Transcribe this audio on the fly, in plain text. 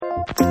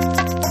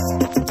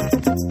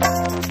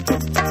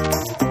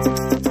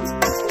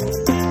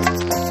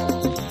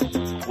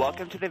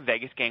Welcome to the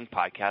Vegas Gang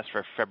podcast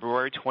for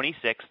February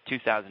 26,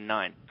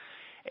 2009.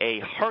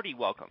 A hearty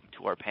welcome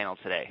to our panel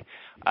today.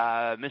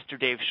 Dr.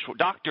 Dave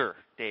Schwartz,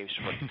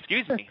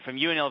 from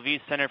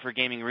UNLV's Center for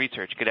Gaming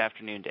Research. Good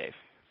afternoon, Dave.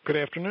 Good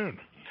afternoon.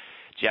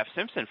 Jeff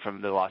Simpson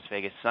from the Las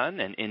Vegas Sun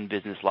and In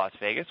Business Las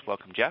Vegas.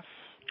 Welcome, Jeff.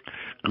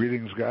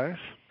 Greetings, guys.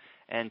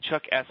 And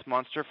Chuck S.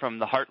 Monster from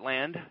the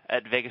Heartland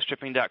at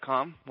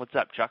VegasStripping.com. What's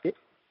up, Chuck?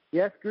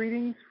 Yes,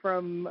 greetings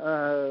from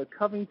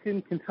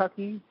Covington,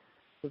 Kentucky,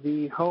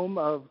 the home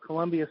of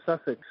Columbia,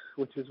 Sussex,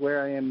 which is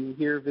where I am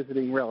here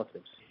visiting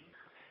relatives.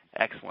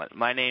 Excellent.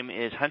 My name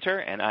is Hunter,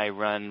 and I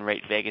run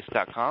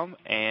RateVegas.com,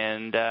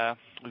 and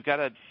we've got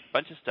a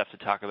bunch of stuff to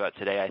talk about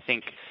today. I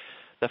think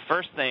the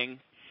first thing,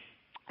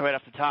 right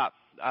off the top,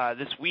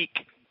 this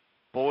week,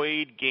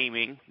 Boyd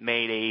Gaming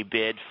made a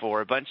bid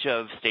for a bunch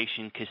of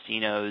Station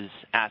Casinos'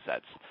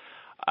 assets.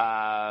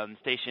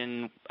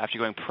 Station, after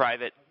going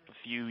private a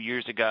few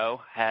years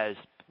ago, has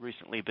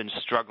recently been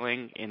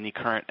struggling in the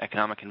current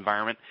economic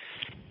environment,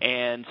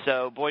 and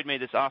so Boyd made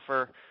this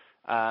offer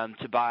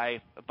to buy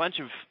a bunch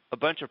of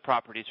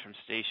properties from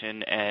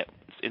Station.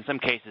 In some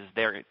cases,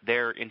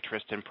 their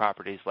interest in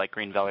properties like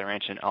Green Valley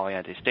Ranch and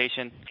Aliante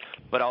Station,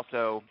 but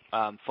also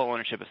full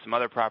ownership of some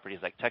other properties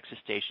like Texas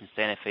Station,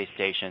 Santa Fe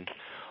Station,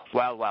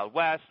 Wild Wild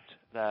West,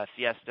 the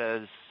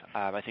Fiestas.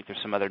 I think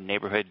there's some other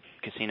neighborhood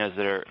casinos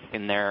that are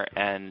in there,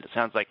 and it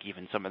sounds like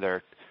even some of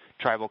their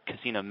tribal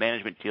casino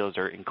management deals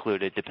are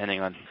included, depending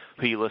on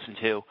who you listen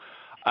to.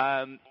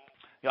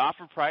 The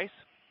offer price,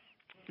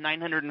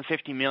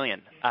 $950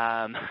 million.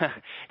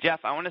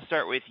 Jeff, I want to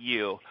start with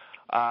you.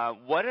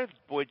 What are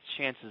Boyd's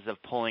chances of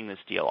pulling this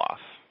deal off?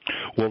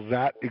 Well,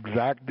 that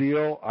exact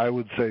deal, I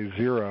would say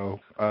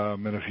zero.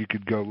 And if you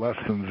could go less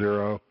than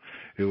zero,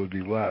 it would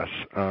be less.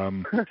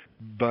 And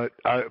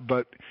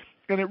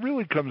it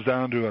really comes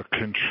down to a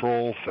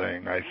control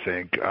thing, I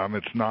think.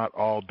 It's not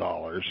all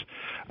dollars.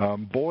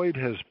 Boyd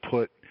has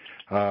put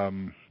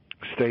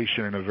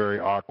Station in a very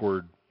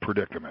awkward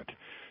predicament.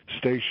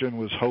 Station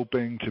was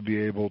hoping to be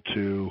able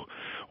to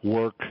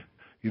work,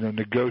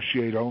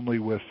 negotiate only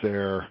with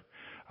their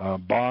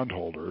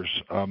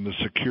bondholders, the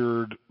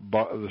secured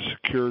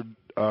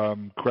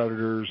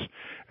creditors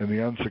and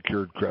the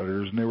unsecured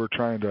creditors, and they were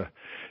trying to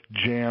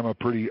jam a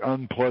pretty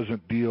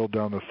unpleasant deal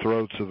down the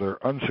throats of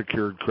their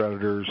unsecured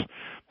creditors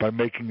by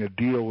making a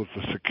deal with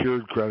the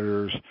secured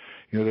creditors.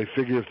 They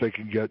figure if they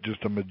can get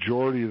just a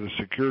majority of the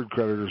secured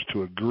creditors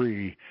to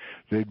agree,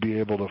 they'd be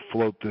able to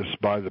float this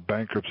by the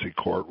bankruptcy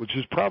court, which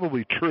is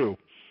probably true.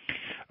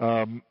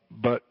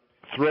 But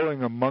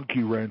throwing a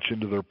monkey wrench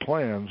into their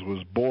plans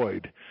was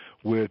Boyd,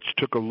 which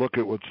took a look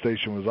at what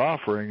Station was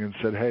offering and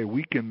said, hey,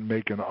 we can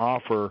make an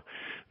offer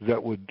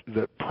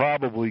that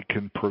probably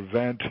can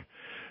prevent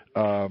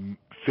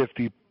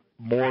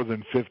more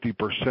than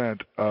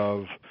 50%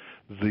 of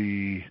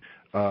the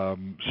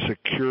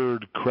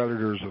secured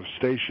creditors of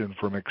Station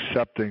from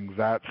accepting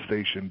that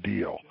Station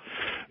deal.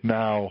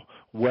 Now,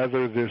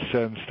 whether this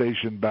sends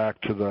Station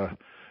back to the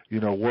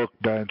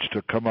workbench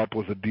to come up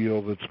with a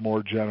deal that's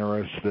more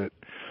generous that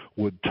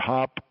would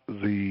top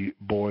the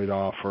Boyd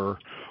offer,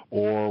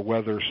 or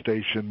whether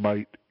Station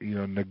might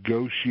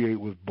negotiate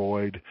with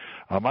Boyd,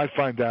 I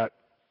find the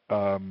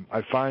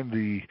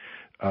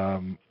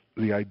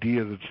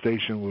idea that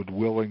Station would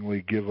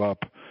willingly give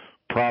up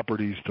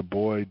properties to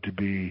Boyd to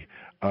be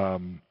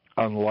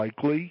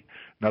unlikely.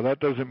 Now, that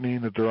doesn't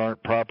mean that there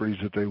aren't properties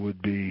that they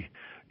would be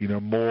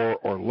more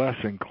or less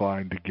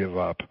inclined to give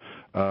up,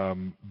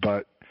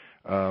 but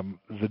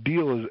the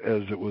deal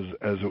as it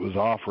was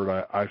offered,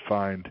 I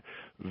find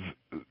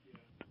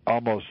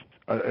almost.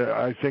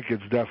 I think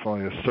it's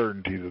definitely a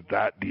certainty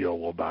that deal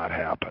will not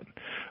happen.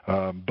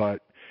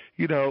 But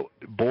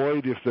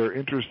Boyd, if they're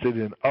interested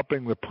in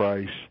upping the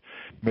price,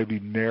 maybe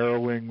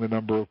narrowing the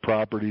number of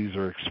properties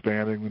or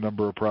expanding the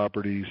number of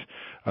properties,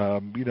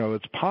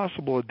 it's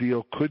possible a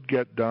deal could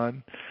get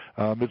done.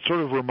 It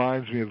sort of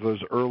reminds me of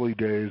those early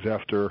days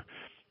after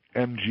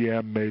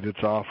MGM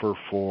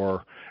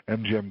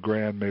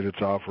Grand made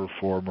its offer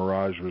for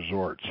Mirage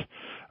Resorts.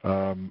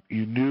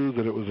 You knew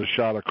that it was a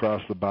shot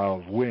across the bow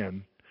of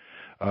win.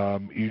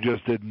 You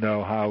just didn't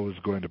know how it was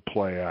going to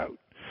play out.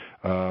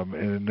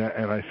 And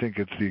I think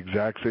it's the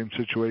exact same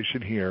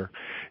situation here.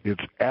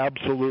 It's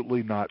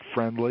absolutely not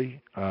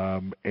friendly,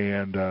 and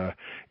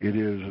it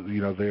is,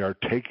 they are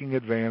taking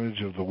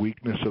advantage of the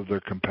weakness of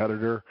their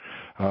competitor,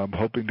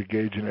 hoping to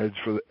gauge an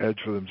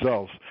edge for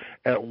themselves.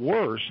 At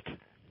worst,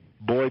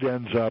 Boyd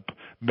ends up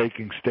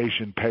making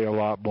Station pay a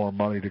lot more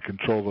money to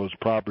control those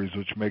properties,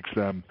 which makes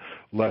them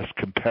less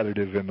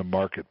competitive in the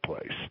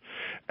marketplace.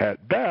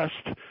 At best,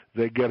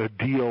 they get a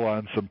deal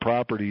on some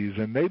properties,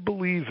 and they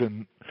believe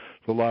in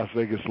the Las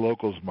Vegas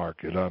locals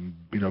market.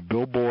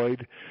 Bill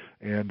Boyd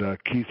and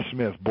Keith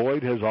Smith.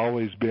 Boyd has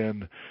always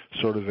been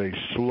sort of a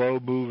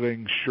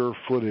slow-moving,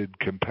 sure-footed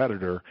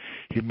competitor.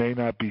 He may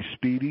not be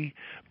speedy,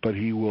 but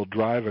he will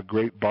drive a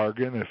great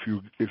bargain.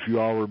 If you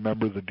all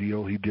remember the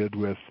deal he did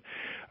with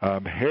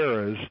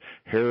Harrah's.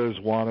 Harrah's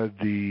wanted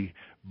the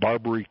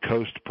Barbary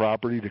Coast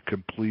property to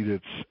complete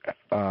its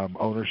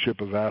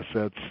ownership of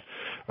assets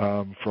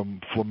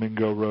from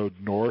Flamingo Road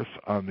North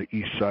on the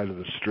east side of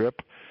the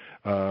Strip.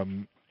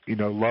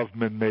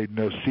 Loveman made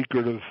no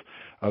secret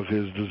of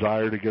his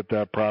desire to get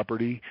that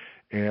property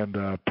and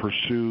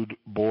pursued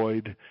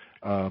Boyd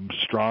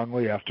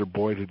strongly after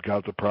Boyd had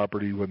got the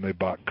property when they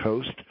bought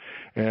Coast.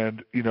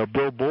 And,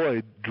 Bill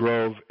Boyd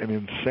drove an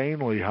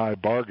insanely high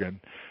bargain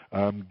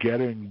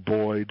getting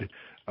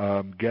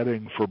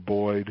for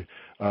Boyd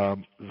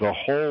the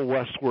whole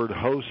Westward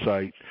Ho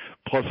site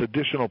plus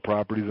additional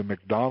property, the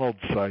McDonald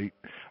site,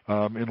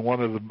 in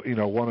one of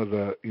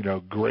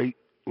the great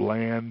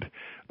land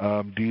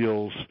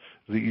deals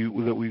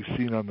that we've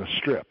seen on the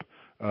Strip.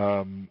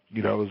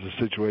 It was a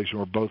situation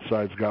where both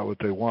sides got what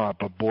they want,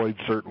 but Boyd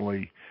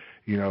certainly,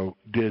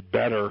 did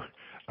better,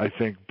 I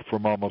think,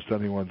 from almost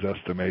anyone's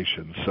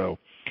estimation. So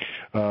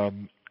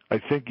I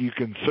think you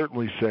can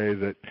certainly say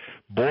that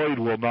Boyd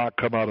will not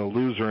come out a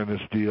loser in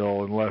this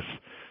deal unless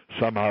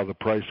somehow the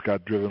price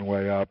got driven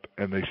way up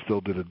and they still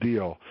did a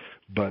deal.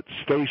 But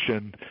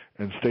Station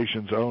and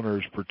Station's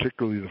owners,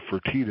 particularly the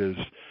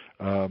Fertittas,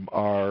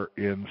 are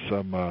in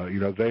some,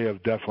 they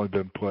have definitely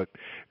been put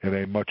in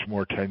a much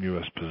more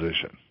tenuous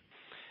position.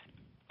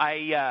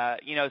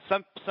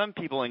 Some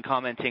people in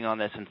commenting on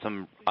this and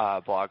some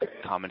blog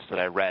comments that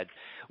I read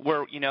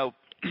were,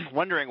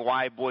 wondering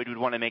why Boyd would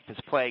want to make this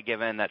play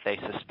given that they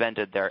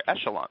suspended their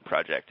Echelon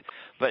project.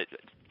 But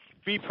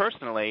me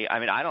personally,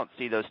 I don't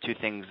see those two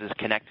things as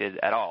connected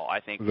at all. I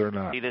think they're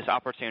not. They see this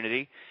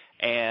opportunity,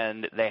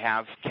 and they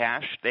have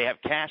cash. They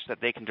have cash that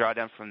they can draw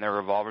down from their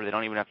revolver. They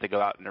don't even have to go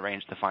out and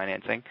arrange the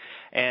financing,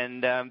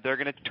 and they're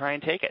going to try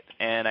and take it.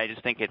 And I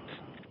just think it's,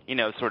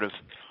 sort of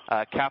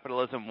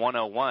capitalism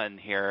 101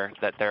 here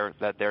that they're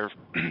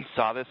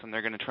saw this and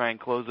they're going to try and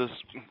close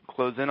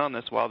in on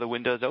this while the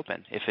window is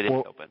open, if it is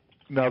open.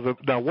 Now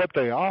what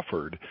they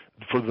offered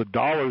for the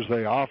dollars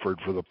they offered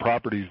for the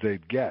properties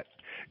they'd get,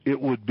 it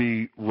would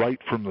be right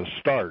from the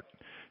start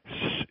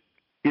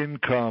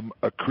income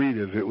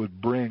accretive. It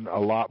would bring a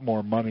lot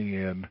more money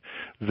in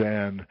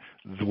than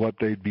what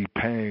they'd be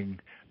paying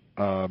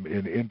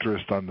in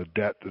interest on the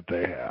debt that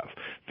they have.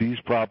 These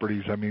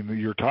properties,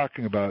 you're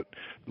talking about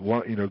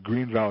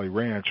Green Valley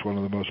Ranch, one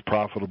of the most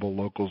profitable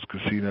locals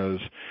casinos.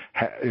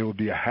 It would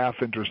be a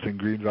half interest in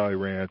Green Valley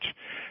Ranch,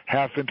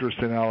 half interest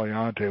in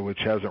Aliante, which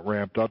hasn't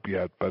ramped up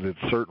yet, but it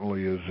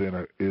certainly is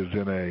in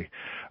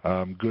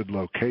a good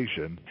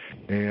location.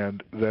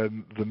 And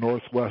then the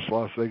Northwest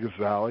Las Vegas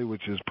Valley,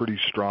 which is pretty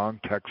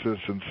strong, Texas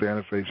and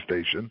Santa Fe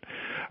Station,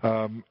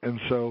 and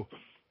so.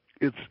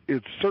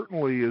 It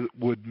certainly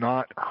would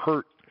not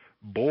hurt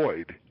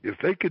Boyd. If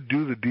they could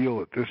do the deal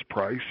at this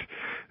price,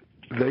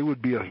 they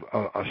would be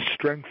a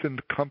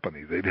strengthened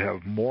company. They'd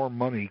have more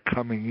money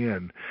coming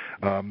in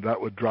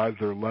that would drive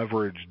their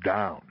leverage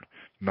down,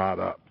 not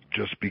up.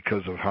 Just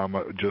because of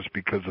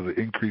the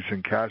increase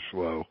in cash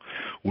flow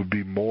would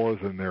be more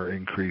than their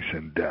increase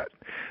in debt,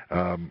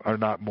 or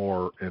not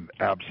more in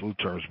absolute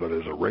terms, but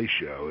as a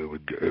ratio,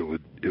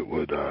 it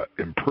would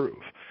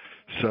improve.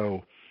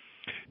 So.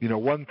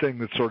 One thing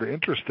that's sort of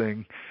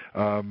interesting,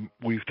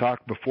 we've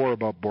talked before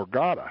about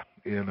Borgata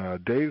in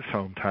Dave's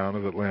hometown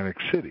of Atlantic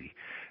City.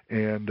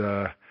 And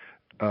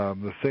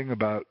the thing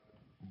about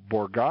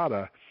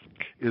Borgata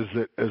is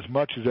that as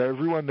much as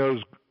everyone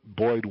knows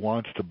Boyd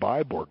wants to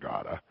buy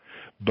Borgata,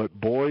 but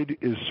Boyd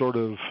is sort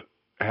of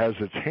has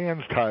its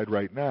hands tied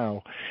right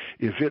now.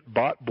 If it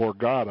bought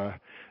Borgata,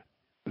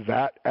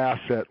 that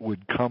asset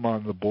would come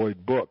on the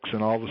Boyd books,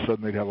 and all of a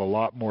sudden they'd have a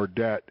lot more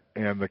debt,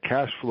 and the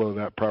cash flow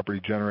that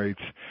property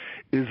generates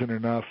isn't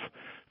enough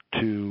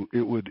to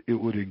it would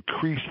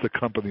increase the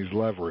company's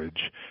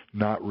leverage,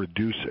 not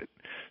reduce it.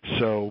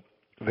 So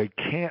they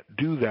can't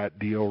do that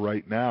deal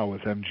right now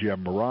with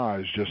MGM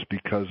Mirage just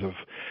because of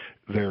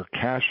their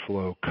cash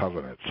flow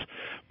covenants.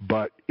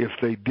 But if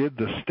they did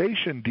the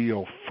Station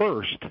deal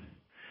first,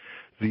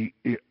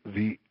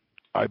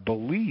 I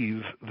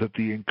believe that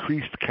the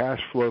increased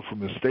cash flow from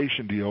the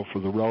Station deal for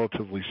the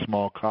relatively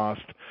small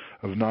cost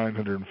of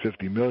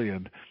 $950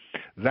 million,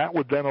 that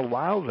would then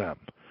allow them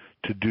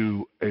to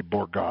do a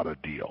Borgata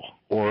deal,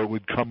 or it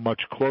would come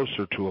much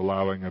closer to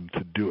allowing them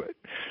to do it.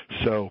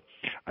 So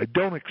I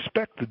don't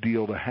expect the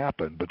deal to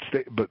happen,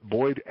 but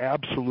Boyd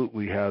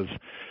absolutely has,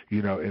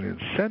 an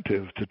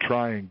incentive to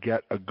try and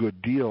get a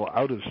good deal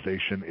out of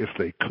Station if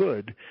they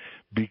could,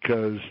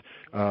 because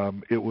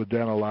it would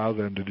then allow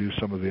them to do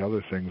some of the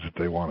other things that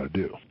they want to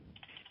do.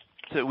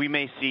 So we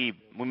may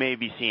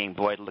be seeing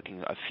Boyd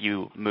looking a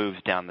few moves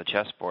down the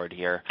chessboard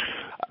here.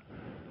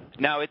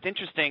 Now, what's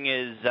interesting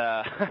is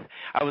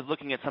I was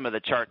looking at some of the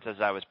charts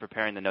as I was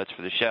preparing the notes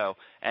for the show,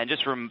 and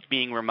just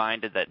being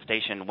reminded that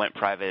Station went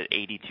private at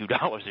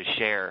 $82 a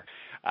share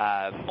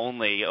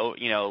only,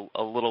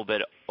 a little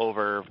bit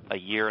over a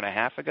year and a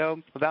half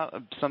ago,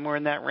 about somewhere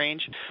in that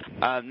range,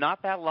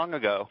 not that long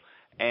ago.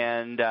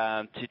 And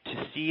to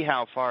see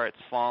how far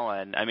it's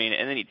fallen, I mean,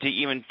 and then to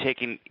even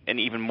take an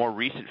even more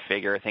recent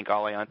figure, I think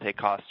Aliante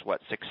costs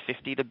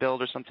 $650 to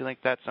build or something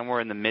like that, somewhere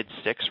in the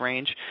mid-6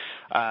 range.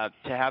 To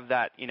have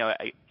that,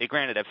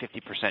 granted a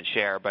 50%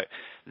 share, but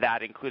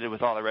that included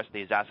with all the rest of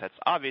these assets,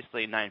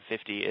 obviously $950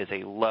 is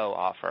a low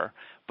offer,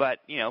 but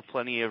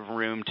plenty of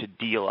room to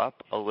deal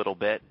up a little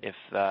bit if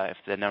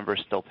the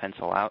numbers still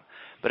pencil out.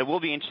 But it will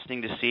be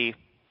interesting to see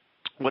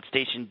what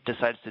Station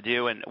decides to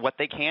do and what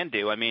they can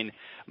do. I mean,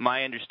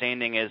 my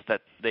understanding is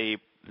that the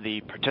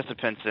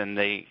participants in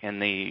the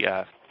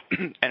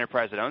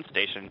enterprise that owns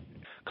Station,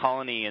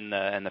 Colony and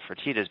the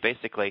Fertittas,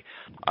 basically,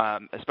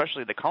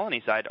 especially the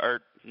Colony side,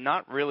 are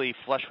not really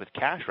flush with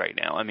cash right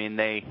now. I mean,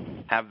 they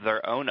have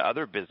their own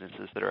other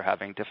businesses that are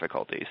having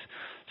difficulties.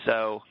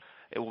 So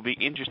it will be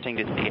interesting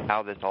to see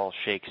how this all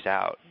shakes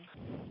out.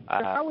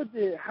 How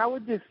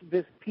would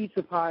this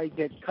pizza pie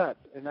get cut?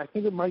 And I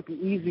think it might be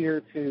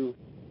easier to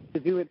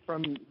do it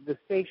from the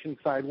Station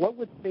side. What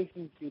would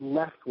Station be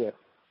left with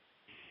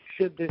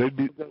should this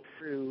go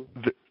through?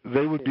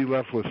 They would be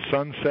left with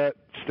Sunset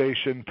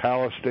Station,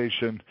 Palace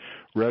Station,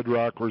 Red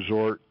Rock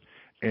Resort,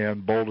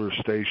 and Boulder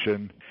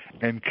Station,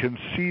 and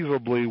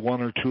conceivably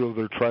one or two of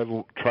their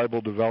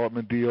tribal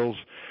development deals.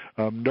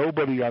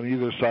 Nobody on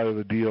either side of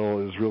the deal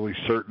is really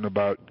certain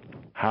about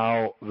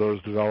how those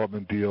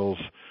development deals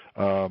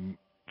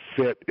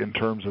fit in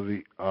terms of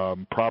the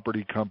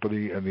property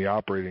company and the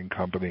operating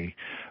company,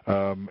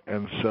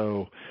 and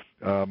so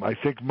I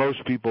think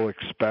most people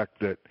expect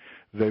that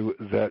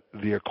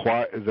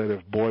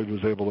if Boyd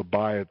was able to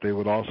buy it, they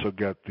would also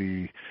get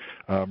the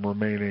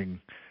remaining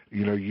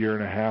year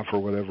and a half or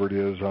whatever it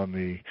is on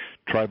the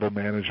tribal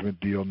management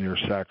deal near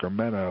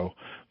Sacramento,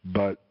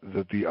 but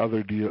that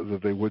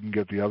they wouldn't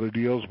get the other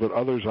deals, but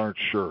others aren't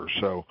sure,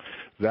 so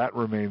that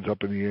remains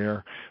up in the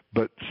air.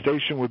 But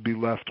Station would be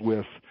left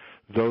with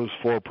those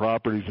 4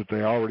 properties that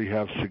they already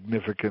have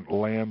significant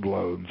land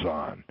loans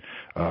on: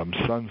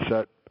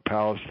 Sunset,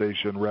 Palace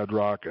Station, Red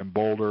Rock, and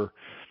Boulder.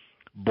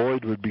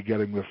 Boyd would be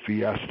getting the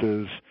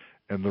Fiestas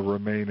and the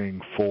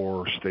remaining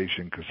 4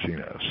 Station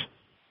casinos.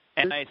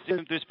 And I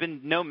assume there's been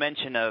no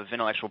mention of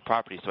intellectual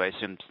property, so I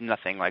assume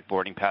nothing like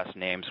boarding pass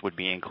names would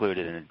be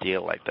included in a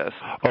deal like this.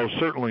 Oh,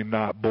 certainly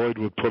not. Boyd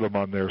would put them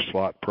on their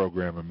slot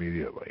program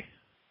immediately.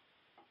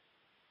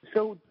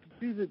 So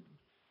do the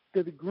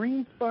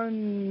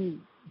Greenspun,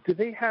 do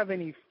they have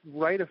any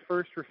right of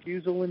first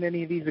refusal in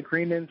any of these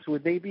agreements?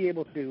 Would they be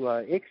able to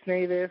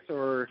ixnay this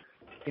or,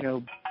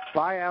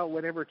 buy out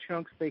whatever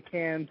chunks they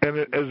can? And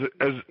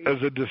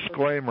as a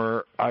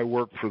disclaimer, I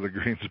work for the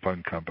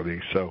Greenspun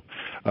company, so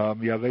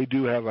they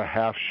do have a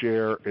half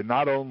share,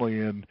 not only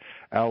in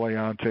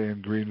Aliante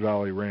and Green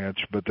Valley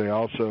Ranch, but they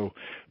also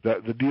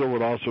the deal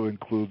would also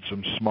include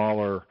some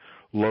smaller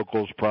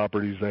locals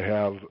properties. They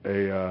have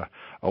a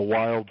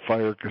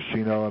Wildfire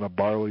Casino and a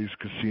Barley's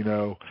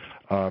Casino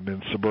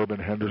in suburban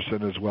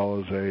Henderson, as well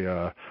as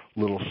a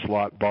little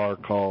slot bar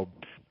called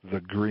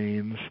the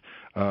Greens.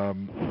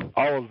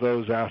 All of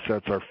those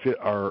assets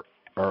are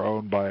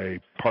owned by a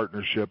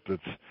partnership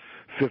that's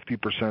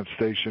 50%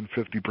 Station,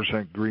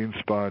 50%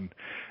 Greenspun.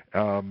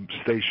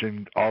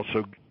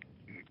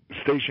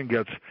 Station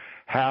gets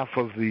half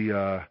of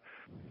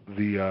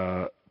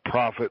the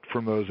profit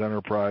from those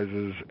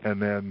enterprises,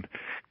 and then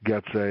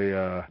gets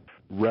a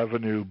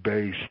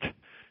revenue-based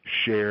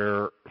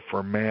share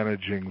for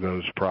managing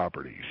those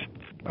properties.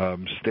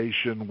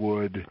 Station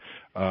would,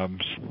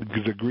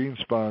 because the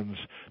Greenspuns,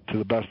 to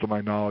the best of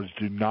my knowledge,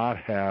 do not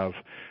have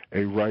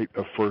a right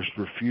of first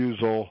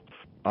refusal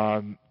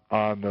on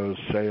those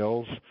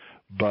sales,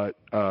 but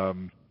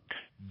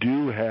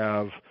do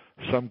have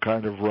some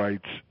kind of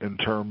rights in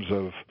terms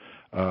of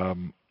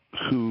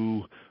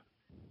who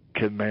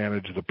can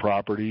manage the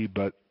property,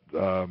 but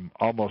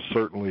almost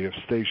certainly if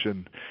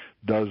Station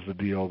does the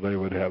deal, they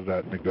would have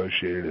that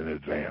negotiated in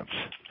advance.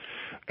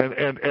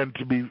 And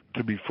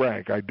to be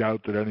frank, I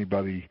doubt that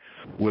anybody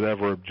would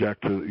ever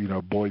object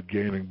to Boyd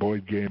Gaming.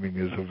 Boyd Gaming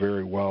is a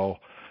very well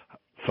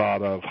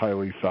thought of,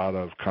 highly thought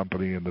of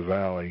company in the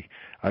Valley.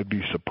 I'd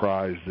be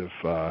surprised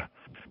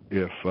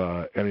if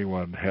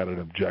anyone had an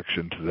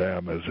objection to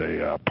them as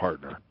a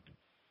partner.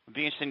 It'd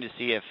be interesting to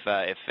see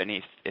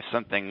if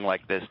something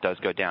like this does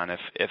go down,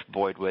 if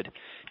Boyd would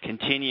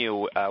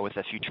continue with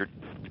a future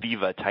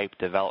Viva type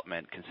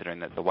development, considering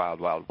that the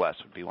Wild Wild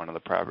West would be one of the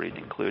properties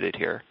included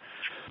here.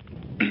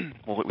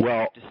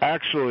 Well,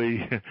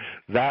 actually,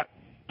 that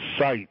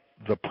site,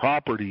 the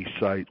property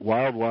site,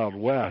 Wild Wild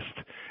West,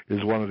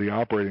 is one of the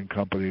operating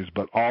companies,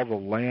 but all the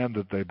land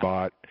that they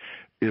bought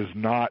is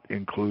not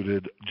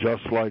included,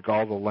 just like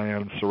all the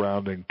land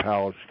surrounding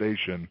Palace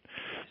Station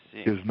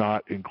is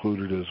not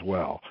included as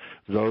well.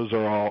 Those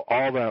are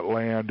all that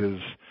land is,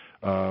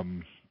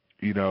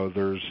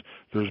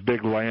 there's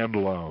big land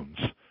loans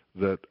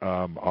that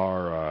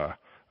are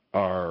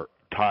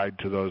tied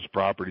to those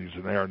properties,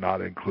 and they are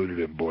not included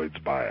in Boyd's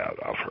buyout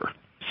offer.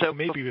 So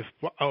maybe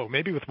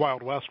with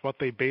Wild West, what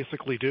they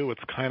basically do,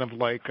 it's kind of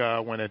like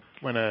when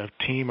a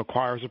team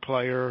acquires a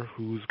player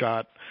who's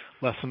got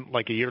less than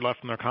like a year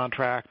left in their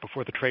contract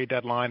before the trade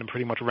deadline and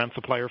pretty much rents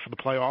the player for the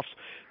playoffs.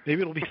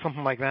 Maybe it'll be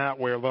something like that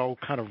where they'll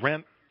kind of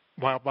rent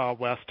Wild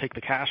West, take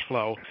the cash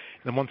flow,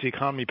 and then once the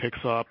economy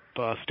picks up,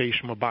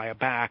 Station will buy it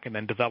back and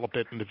then develop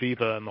it into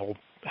Viva, and they'll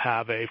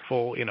have a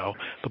full, they'll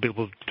be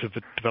able to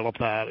develop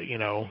that,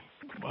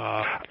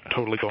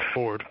 totally go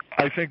forward.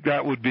 I think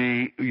that would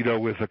be,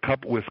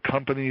 with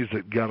companies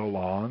that get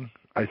along.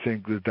 I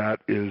think that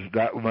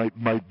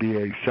might be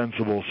a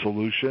sensible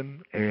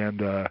solution,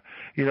 and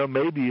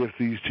maybe if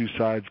these two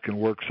sides can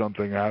work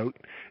something out,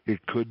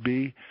 it could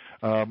be.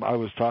 I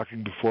was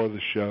talking before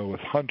the show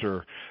with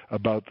Hunter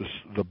about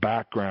the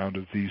background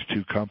of these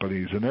two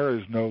companies, and there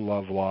is no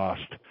love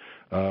lost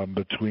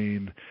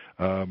between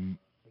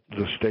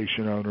the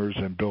station owners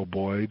and Bill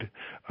Boyd.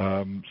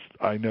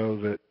 I know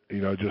that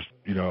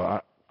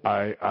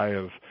I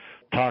have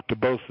talked to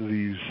both of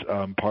these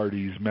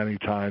parties many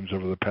times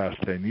over the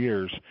past 10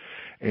 years,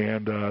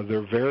 and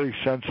they're very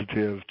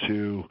sensitive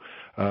to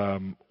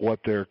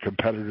what their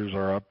competitors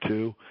are up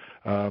to.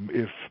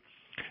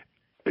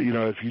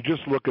 If you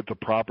just look at the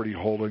property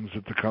holdings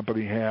that the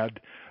company had,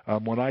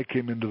 when I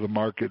came into the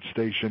market,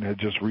 Station had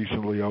just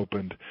recently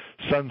opened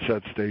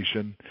Sunset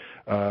Station.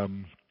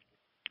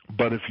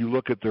 But if you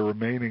look at the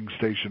remaining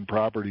Station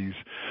properties,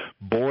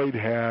 Boyd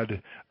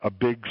had a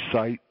big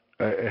site,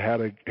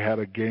 had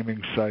a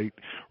gaming site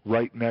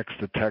right next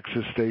to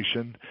Texas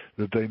Station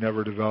that they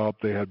never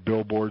developed. They had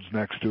billboards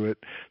next to it.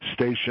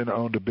 Station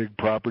owned a big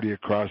property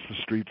across the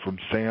street from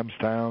Sam's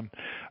Town.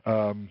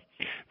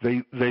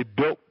 They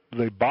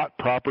bought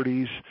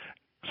properties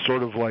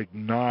sort of like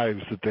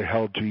knives that they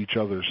held to each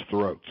other's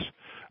throats.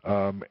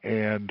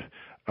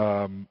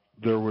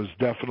 There was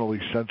definitely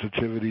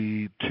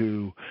sensitivity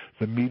to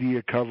the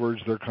media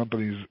coverage their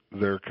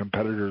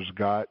competitors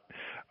got.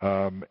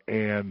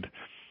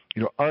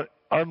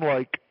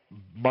 Unlike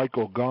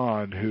Michael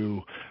Gaughan,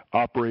 who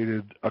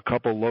operated a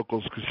couple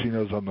locals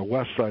casinos on the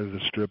west side of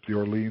the Strip, the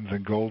Orleans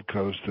and Gold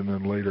Coast, and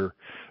then later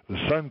the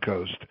Sun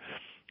Coast,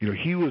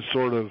 he was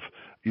sort of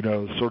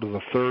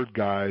the third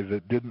guy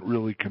that didn't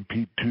really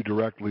compete too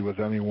directly with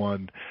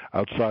anyone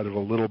outside of a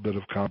little bit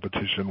of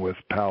competition with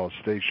Palace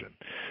Station.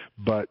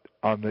 But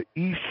on the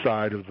east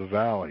side of the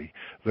valley,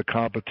 the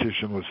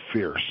competition was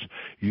fierce.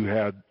 You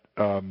had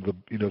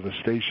the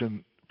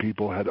Station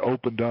people had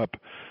opened up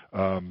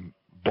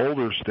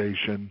Boulder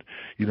Station,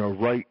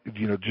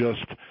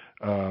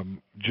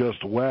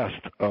 just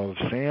west of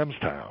Sam's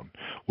Town,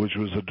 which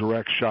was a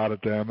direct shot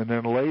at them, and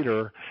then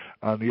later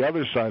on the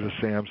other side of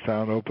Sam's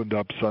Town opened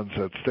up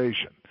Sunset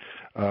Station,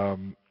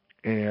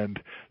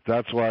 and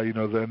that's why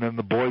then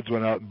the Boyds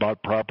went out and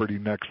bought property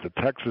next to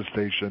Texas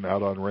Station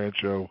out on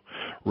Rancho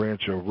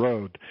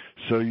Road.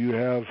 So you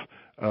have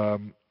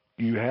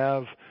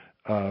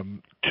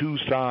two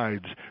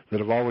sides that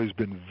have always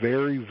been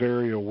very,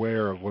 very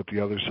aware of what the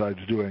other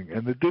side's doing,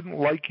 and that didn't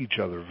like each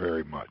other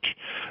very much.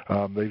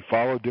 They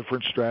follow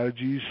different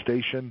strategies.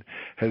 Station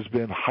has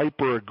been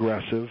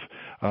hyper-aggressive,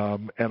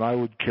 and I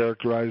would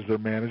characterize their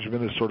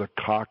management as sort of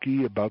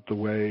cocky about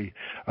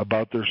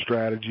their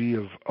strategy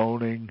of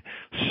owning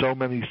so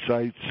many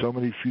sites, so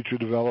many future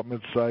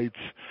development sites.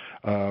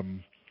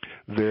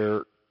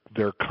 Their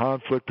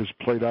conflict is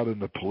played out in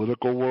the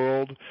political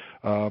world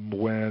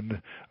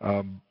when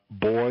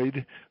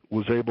Boyd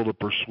was able to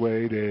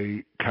persuade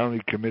a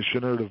county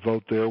commissioner to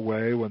vote their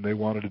way when they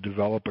wanted to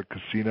develop a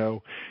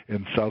casino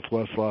in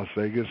southwest Las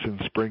Vegas in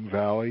Spring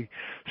Valley.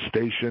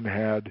 Station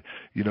had,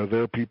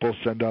 their people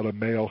send out a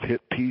mail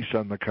hit piece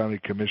on the county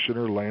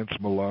commissioner, Lance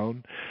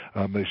Malone.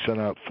 They sent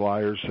out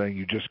flyers saying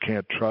you just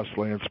can't trust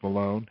Lance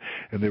Malone,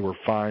 and they were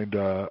fined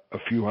a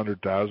few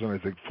 $100,000, I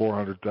think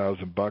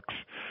 $400,000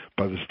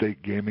 by the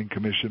State Gaming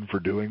Commission for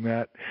doing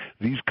that.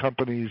 These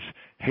companies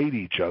hate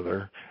each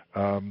other.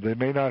 They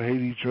may not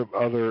hate each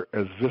other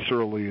as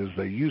viscerally as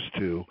they used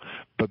to,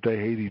 but they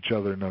hate each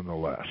other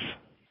nonetheless.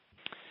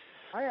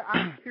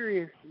 I'm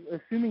curious,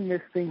 assuming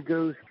this thing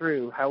goes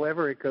through,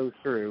 however it goes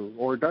through,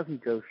 or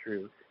doesn't go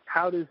through,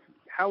 how is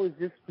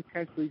this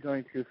potentially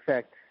going to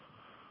affect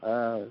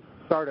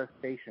Stardust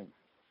Station?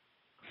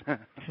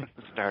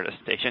 Stardust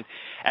Station.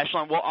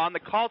 Echelon, well, on the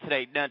call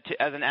today,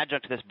 as an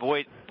adjunct to this,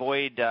 Boyd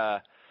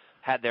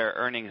had their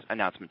earnings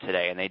announcement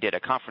today, and they did a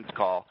conference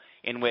call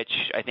in which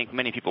I think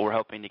many people were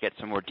hoping to get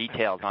some more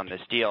details on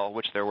this deal,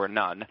 which there were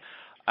none.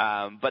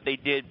 But they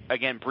did,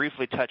 again,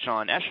 briefly touch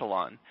on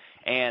Echelon,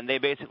 and they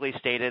basically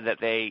stated that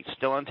they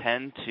still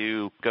intend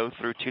to go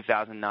through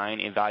 2009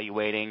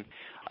 evaluating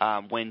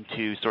when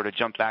to sort of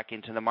jump back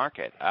into the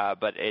market.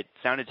 But it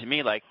sounded to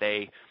me like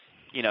they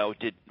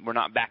we're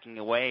not backing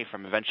away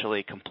from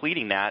eventually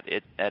completing that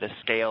at a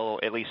scale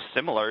at least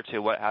similar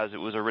to as it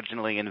was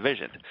originally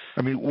envisioned.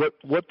 I mean,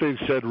 what they've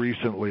said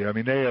recently,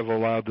 they have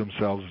allowed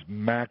themselves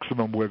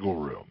maximum wiggle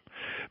room.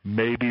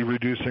 maybe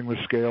reducing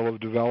the scale of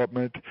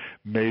development,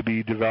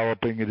 maybe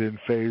developing it in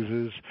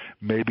phases,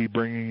 maybe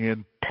bringing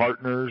in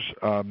partners,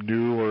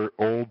 new or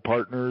old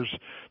partners,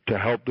 to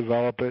help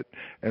develop it,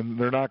 and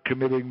they're not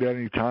committing to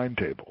any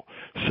timetable.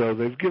 So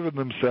they've given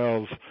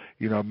themselves,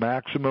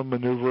 maximum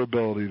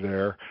maneuverability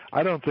there.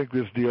 I don't think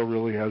this deal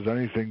really has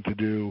anything to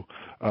do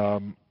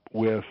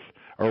with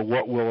or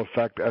what will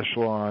affect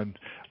Echelon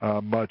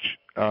much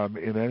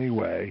in any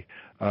way.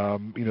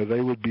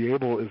 They would be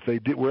able, if they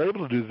were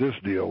able to do this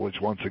deal, which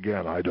once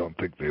again I don't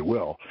think they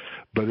will,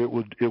 but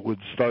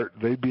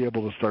they'd be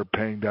able to start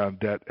paying down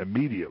debt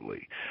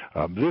immediately.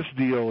 This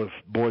deal, if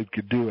Boyd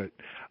could do it,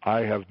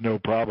 I have no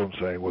problem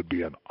saying would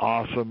be an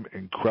awesome,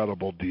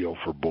 incredible deal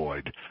for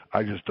Boyd.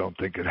 I just don't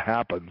think it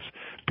happens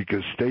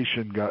because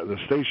the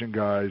station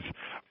guys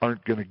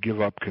aren't going to give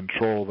up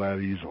control that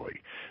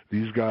easily.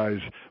 These guys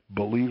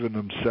believe in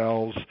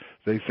themselves.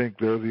 They think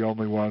they're the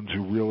only ones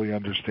who really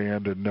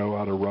understand and know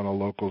how to run a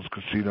locals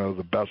casino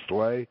the best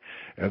way,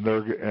 and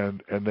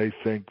they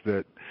think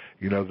that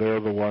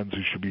they're the ones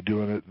who should be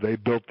doing it. They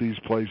built these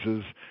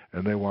places,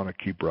 and they want to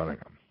keep running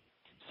them.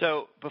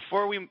 So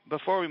before we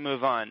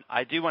move on,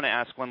 I do want to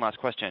ask one last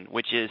question,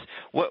 which is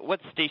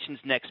what's Station's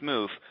next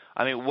move?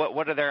 I mean,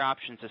 what are their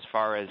options as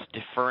far as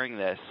deferring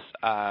this?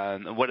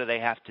 What do they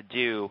have to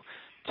do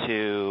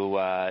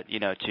to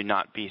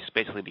not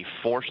basically be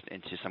forced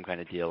into some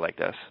kind of deal like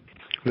this?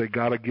 They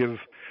gotta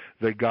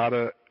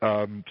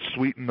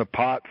sweeten the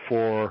pot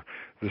for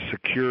the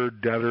secured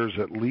debtors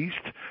at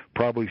least,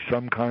 probably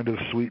some kind of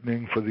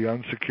sweetening for the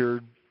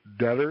unsecured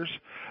debtors,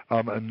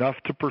 enough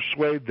to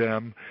persuade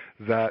them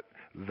that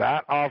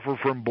offer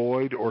from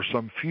Boyd or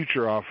some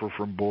future offer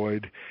from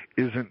Boyd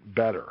isn't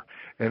better.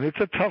 And it's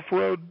a tough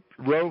row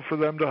for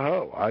them to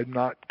hoe. I'm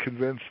not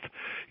convinced,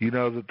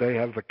 that they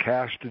have the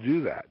cash to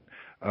do that.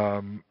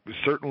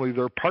 Certainly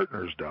their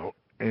partners don't.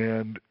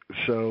 And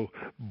so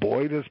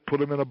Boyd has put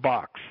them in a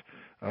box.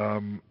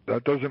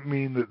 That doesn't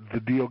mean that the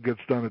deal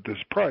gets done at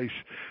this price,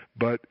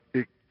 but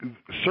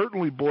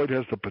certainly Boyd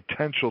has the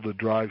potential to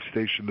drive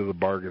Station to the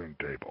bargaining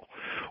table.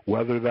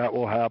 Whether that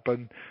will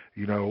happen,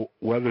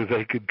 whether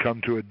they could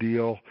come to a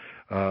deal,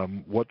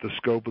 what the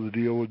scope of the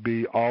deal would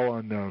be, all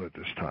unknown at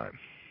this time.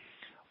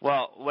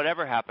 Well,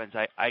 whatever happens,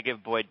 I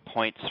give Boyd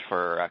points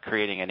for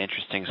creating an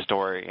interesting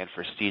story and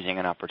for seizing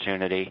an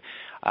opportunity,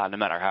 no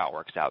matter how it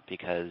works out,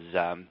 because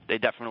they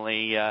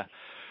definitely are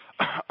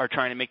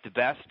trying to make the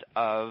best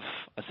of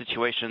a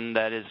situation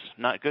that is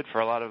not good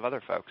for a lot of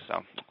other folks. So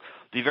it'll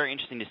be very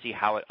interesting to see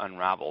how it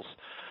unravels.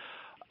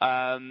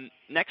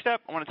 Next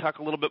up, I want to talk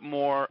a little bit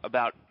more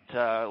about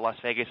Las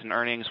Vegas and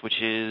earnings,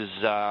 which is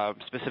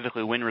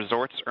specifically Wynn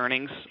Resorts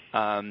earnings.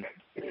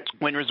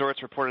 Wynn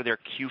Resorts reported their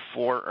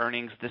Q4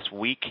 earnings this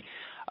week.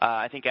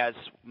 I think as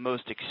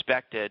most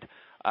expected,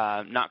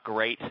 not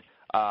great.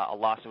 A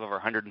loss of over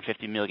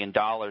 $150 million,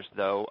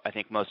 though. I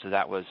think most of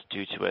that was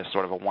due to a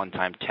sort of a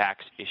one-time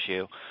tax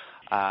issue.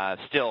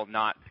 Still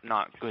not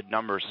good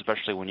numbers,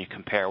 especially when you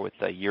compare with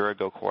the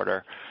year-ago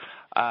quarter.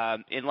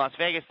 In Las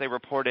Vegas,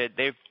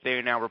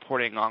 they're now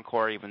reporting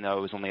Encore, even though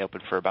it was only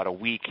open for about a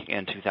week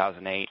in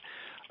 2008.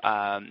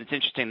 It's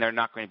interesting, they're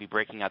not going to be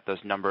breaking out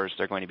those numbers.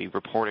 They're going to be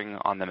reporting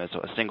on them as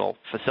a single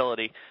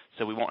facility,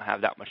 so we won't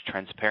have that much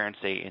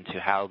transparency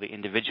into how the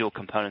individual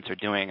components are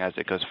doing as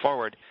it goes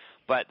forward.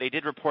 But they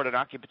did report an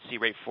occupancy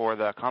rate for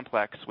the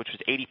complex, which was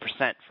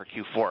 80% for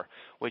Q4,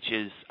 which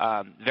is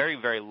very,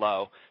 very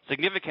low,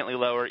 significantly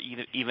lower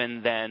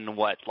even than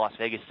what Las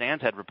Vegas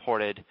Sands had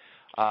reported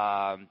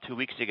 2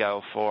 weeks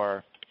ago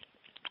for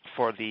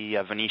the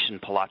Venetian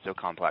Palazzo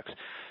complex.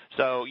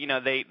 So,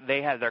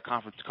 they had their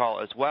conference call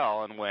as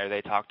well, and where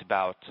they talked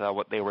about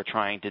what they were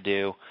trying to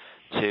do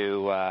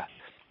to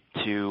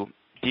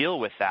deal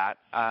with that.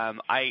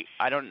 I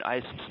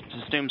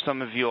assume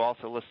some of you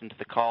also listened to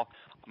the call.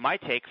 My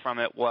take from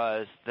it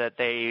was that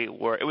it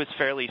was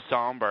fairly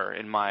somber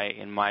in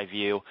my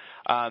view,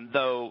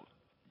 though.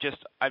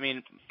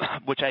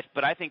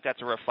 But I think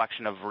that's a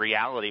reflection of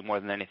reality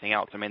more than anything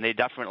else. I mean, they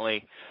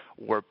definitely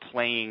were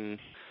playing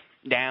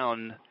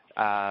down.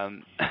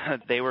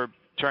 They were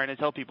trying to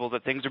tell people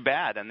that things are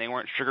bad, and they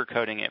weren't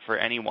sugarcoating it for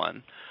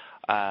anyone.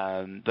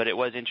 But it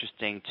was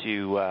interesting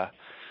to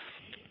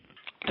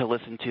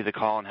listen to the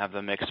call and have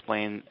them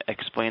explain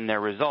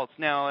their results.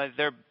 Now,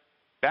 their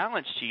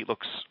balance sheet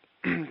looks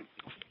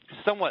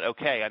somewhat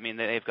okay. I mean,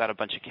 they've got a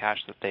bunch of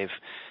cash that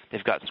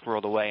they've got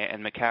squirreled away,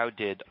 and Macau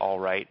did all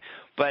right.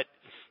 But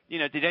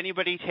did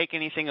anybody take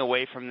anything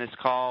away from this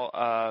call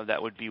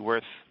that would be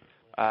worth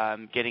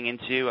getting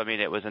into? I mean,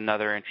 it was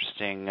another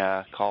interesting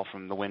call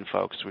from the Wynn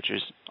folks, which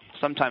is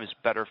sometimes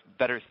better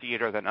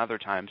theater than other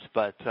times.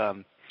 But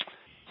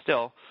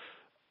still,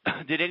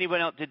 did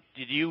anyone else?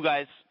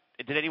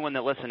 Did anyone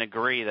that listened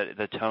agree that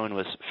the tone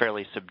was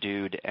fairly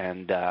subdued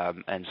and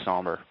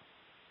somber?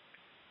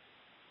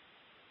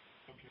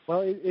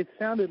 Well, it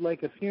sounded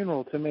like a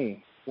funeral to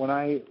me when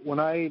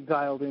I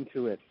dialed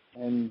into it,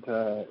 and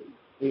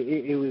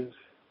it was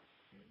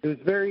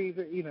very,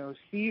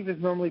 Steve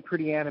is normally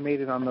pretty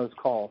animated on those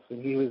calls,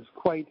 and he was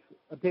quite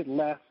a bit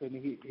less,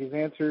 and his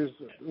answers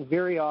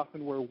very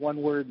often were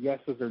one-word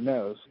yeses or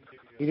nos.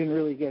 He didn't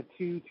really get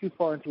too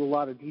far into a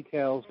lot of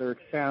details or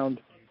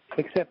expound,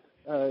 except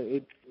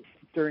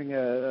during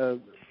a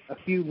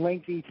few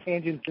lengthy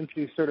tangents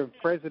into sort of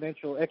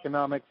presidential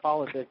economic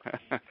politics,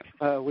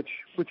 which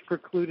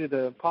precluded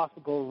a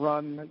possible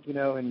run,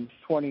 in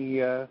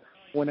 20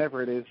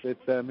 whenever it is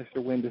that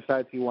Mr. Wynn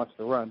decides he wants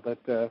to run.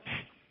 But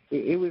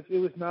it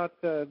was not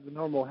the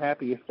normal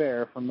happy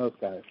affair from those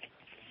guys.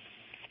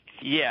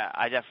 Yeah,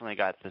 I definitely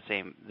got the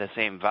same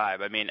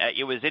vibe. I mean,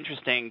 it was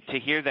interesting to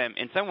hear them.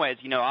 In some ways,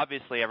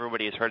 obviously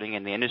everybody is hurting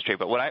in the industry,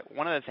 but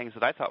one of the things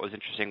that I thought was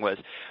interesting was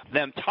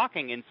them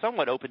talking in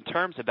somewhat open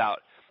terms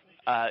about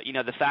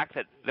the fact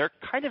that they're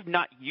kind of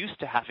not used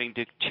to having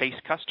to chase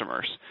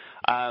customers.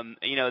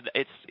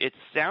 It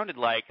sounded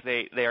like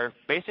they are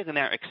basically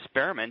now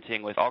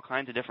experimenting with all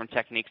kinds of different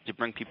techniques to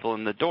bring people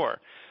in the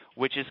door,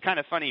 which is kind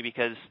of funny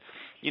because,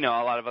 a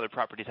lot of other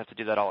properties have to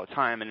do that all the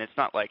time, and it's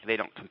not like they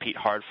don't compete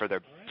hard for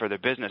their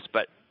business.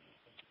 But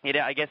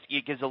I guess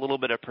it gives a little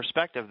bit of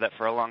perspective that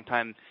for a long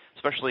time,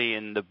 especially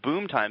in the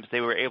boom times,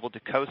 they were able to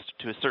coast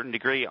to a certain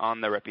degree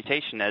on their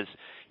reputation as,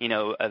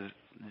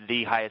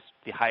 the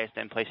highest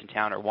end place in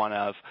town or one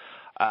of,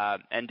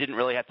 and didn't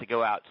really have to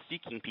go out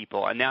seeking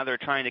people. And now they're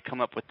trying to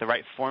come up with the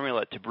right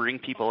formula to bring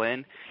people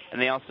in.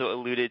 And they also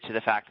alluded to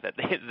the fact that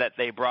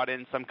they brought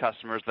in some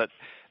customers that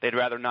they'd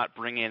rather not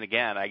bring in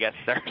again. I guess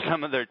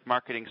some of their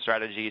marketing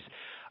strategies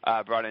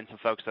brought in some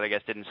folks that I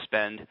guess didn't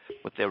spend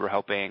what they were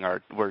hoping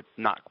or were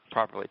not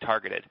properly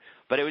targeted.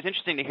 But it was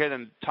interesting to hear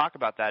them talk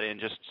about that in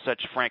just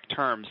such frank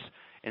terms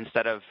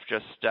instead of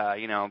just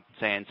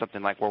saying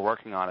something like we're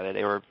working on it.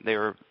 They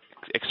were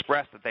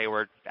expressed that they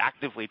were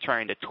actively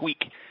trying to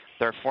tweak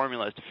their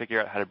formulas to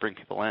figure out how to bring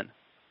people in.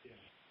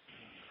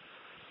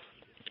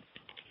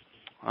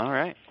 All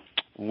right.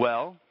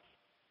 Well,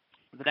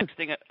 the next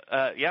thing,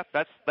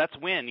 that's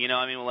Wynn.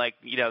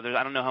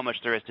 I don't know how much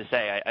there is to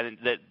say. I think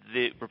that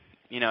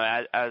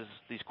as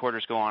these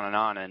quarters go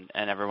on and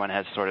everyone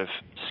has sort of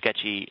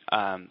sketchy,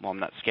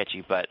 not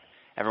sketchy, but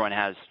everyone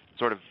has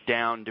sort of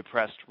down,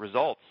 depressed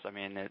results. I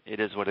mean, it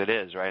is what it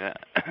is, right?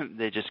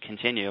 They just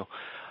continue,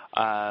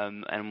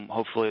 and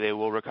hopefully they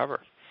will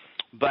recover.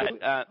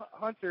 But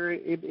Hunter,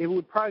 it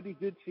would probably be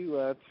good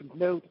to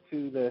note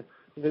to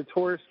the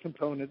tourist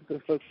component, the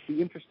folks,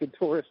 the interested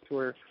tourists who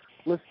are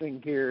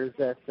listening here, is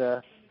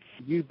that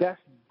you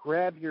best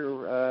grab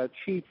your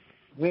cheap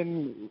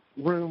Wynn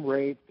room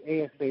rate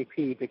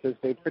ASAP, because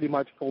they pretty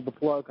much pulled the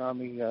plug on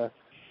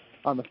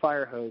the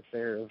fire hose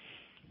there of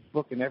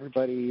booking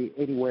everybody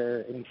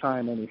anywhere,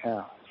 anytime,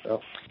 anyhow.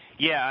 So.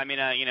 Yeah, I mean,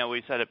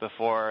 we said it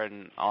before,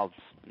 and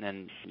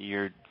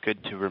you're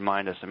good to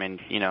remind us. I mean,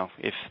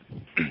 if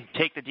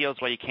take the deals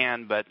while you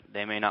can, but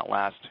they may not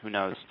last. Who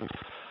knows?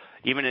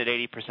 Even at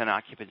 80%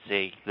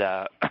 occupancy,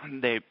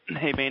 they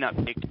may not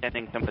be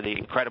extending some of the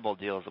incredible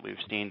deals that we've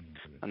seen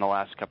in the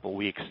last couple of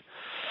weeks.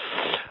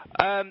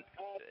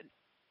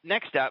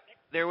 Next up,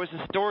 there was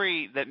a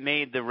story that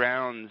made the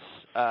rounds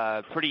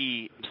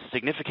pretty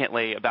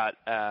significantly about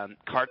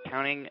card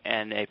counting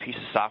and a piece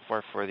of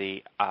software for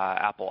the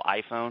Apple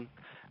iPhone.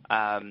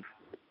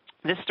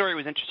 This story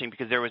was interesting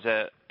because there was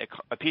a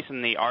piece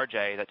in the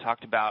RJ that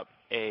talked about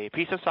a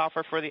piece of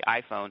software for the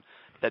iPhone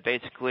that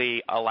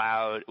basically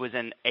was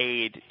an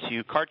aid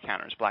to card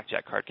counters,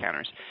 blackjack card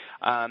counters.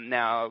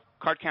 Now,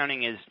 card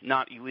counting is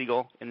not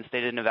illegal in the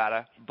state of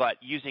Nevada, but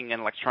using an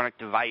electronic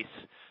device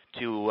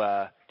to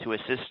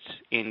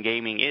assist in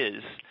gaming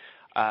is.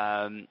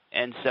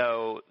 And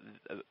so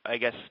I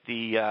guess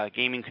the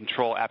gaming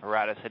control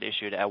apparatus had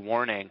issued a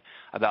warning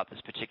about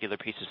this particular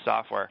piece of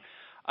software.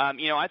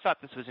 I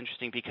thought this was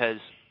interesting because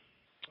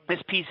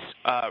this piece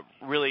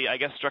really, I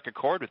guess, struck a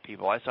chord with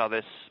people. I saw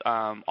this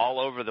all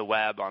over the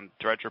web on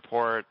Drudge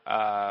Report.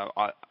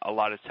 A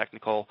lot of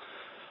technical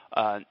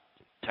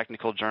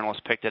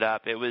journalists picked it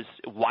up. It was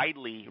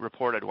widely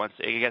reported once.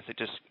 I guess it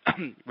just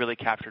really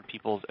captured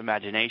people's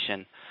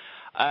imagination.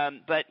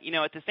 But,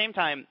 at the same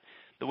time,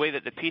 the way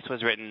that the piece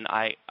was written,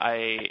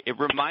 it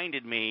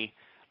reminded me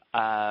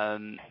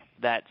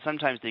that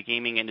sometimes the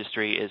gaming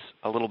industry is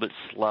a little bit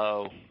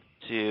slow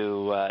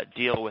to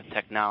deal with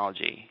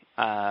technology.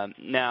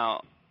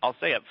 Now, I'll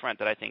say up front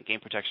that I think game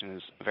protection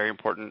is very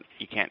important.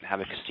 You can't have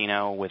a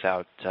casino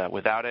without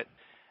it,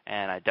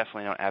 and I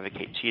definitely don't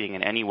advocate cheating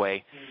in any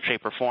way,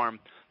 shape, or form.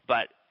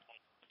 But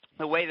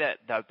the way that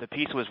the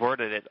piece was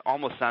worded, it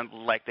almost sounded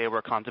like they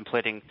were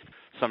contemplating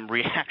some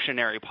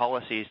reactionary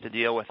policies to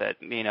deal with it,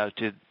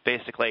 to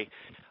basically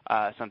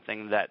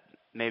something that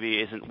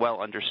maybe isn't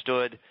well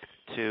understood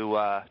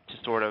to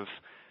sort of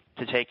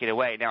to take it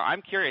away. Now,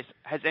 I'm curious,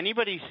 has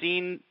anybody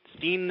seen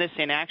this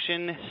in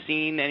action,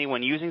 seen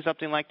anyone using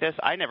something like this?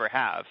 I never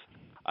have.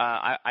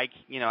 I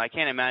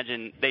can't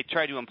imagine. They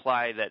try to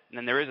imply that,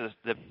 and there is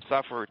the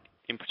software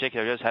in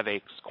particular does have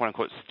a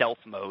quote-unquote stealth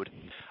mode,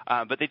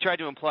 but they tried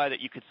to imply that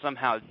you could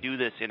somehow do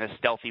this in a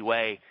stealthy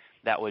way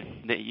that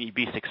you'd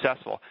be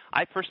successful.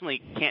 I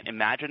personally can't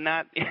imagine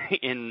that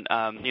in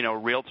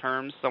real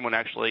terms, someone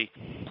actually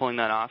pulling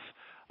that off.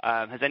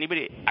 Has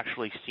anybody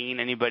actually seen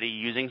anybody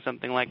using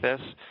something like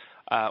this,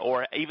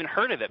 or even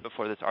heard of it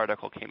before this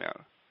article came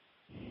out?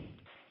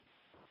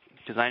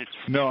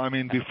 No, I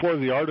mean, before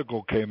the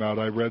article came out,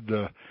 I read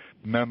the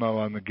memo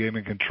on the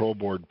Gaming Control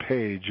Board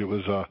page. It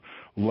was a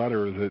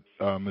letter that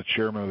the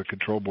chairman of the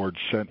control board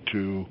sent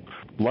to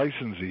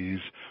licensees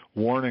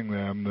warning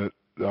them that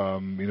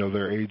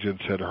their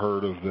agents had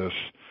heard of this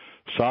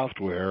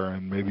software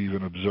and maybe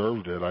even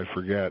observed it. I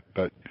forget,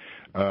 but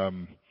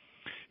the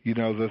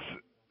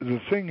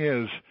thing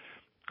is,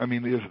 I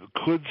mean,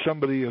 could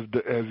somebody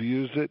have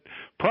used it?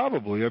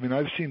 Probably. I mean,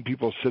 I've seen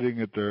people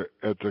sitting at their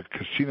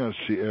casino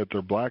seat, at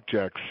their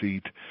blackjack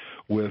seat,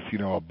 with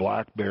a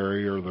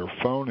BlackBerry or their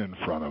phone in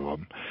front of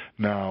them.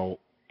 Now,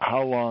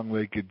 how long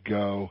they could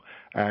go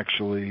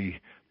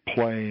actually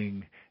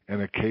playing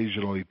and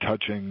occasionally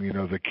touching,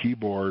 the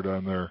keyboard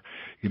on their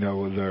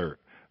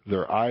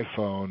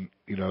iPhone,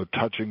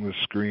 touching the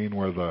screen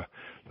where the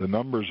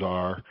numbers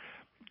are,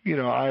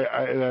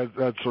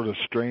 that sort of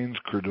strains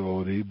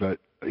credulity, but.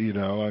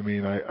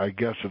 I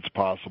guess it's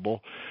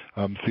possible.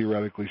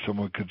 Theoretically,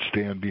 someone could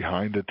stand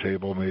behind a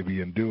table maybe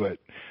and do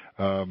it.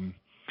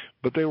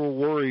 But they were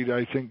worried,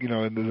 I think, in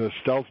the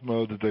stealth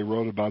mode that they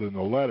wrote about in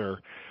the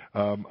letter,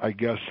 I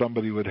guess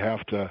somebody would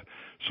have to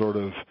sort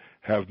of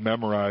have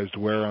memorized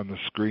where on the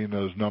screen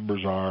those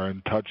numbers are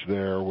and touch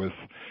there with,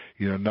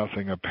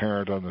 nothing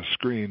apparent on the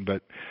screen.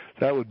 But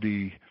that would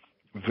be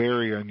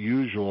very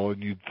unusual,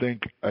 and you'd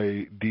think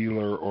a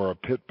dealer or a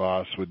pit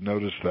boss would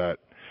notice that,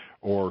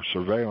 or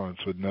surveillance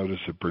would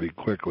notice it pretty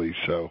quickly.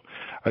 So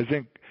I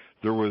think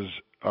there was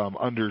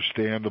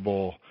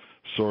understandable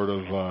sort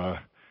of,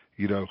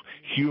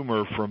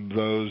 humor from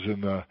those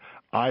in the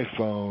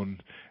iPhone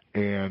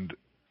and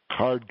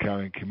card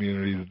counting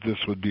community that this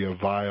would be a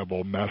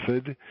viable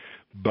method.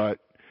 But,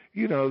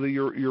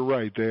 you're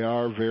right. They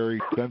are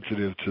very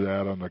sensitive to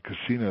that on the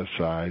casino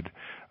side.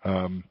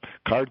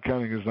 Card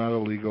counting is not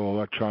illegal.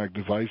 Electronic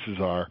devices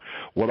are.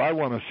 What I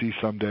want to see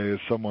someday is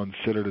someone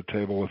sit at a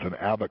table with an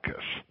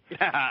abacus.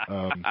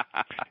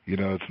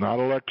 It's not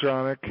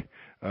electronic,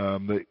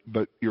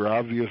 but you're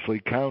obviously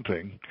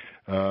counting.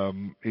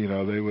 It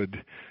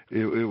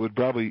would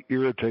probably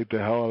irritate the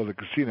hell out of the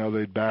casino.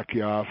 They'd back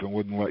you off and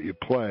wouldn't let you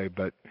play,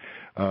 but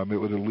it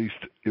would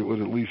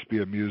at least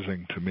be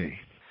amusing to me.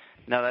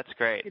 No, that's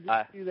great. You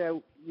could do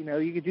that.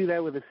 You could do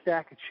that with a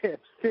stack of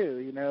chips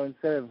too.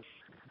 Instead of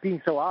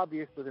being so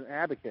obvious with an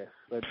abacus.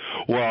 But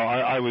well,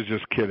 I was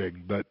just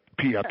kidding, but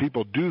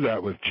people do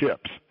that with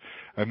chips.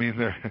 I mean,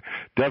 they're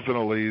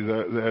definitely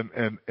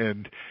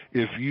and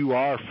if you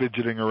are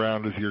fidgeting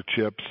around with your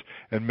chips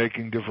and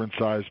making different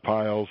size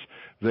piles,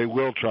 they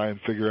will try and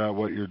figure out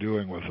what you're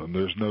doing with them.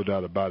 There's no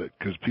doubt about it,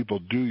 because people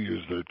do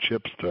use their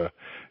chips to,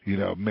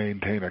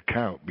 maintain a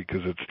count,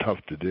 because it's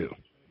tough to do.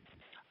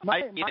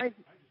 My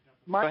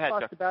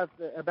thoughts about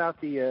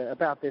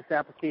this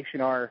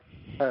application are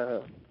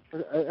a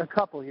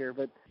couple here,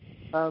 but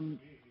no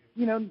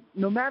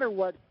matter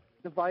what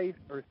device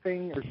or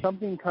thing or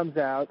something comes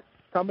out,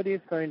 somebody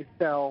is going to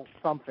sell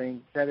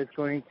something that is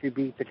going to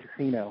beat the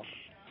casino.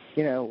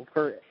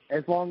 For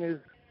as long as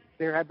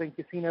there have been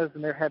casinos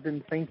and there have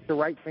been things to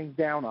write things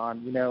down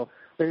on,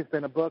 there's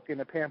been a book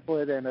and a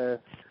pamphlet and a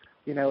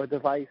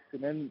device,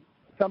 and then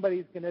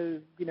somebody's going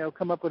to,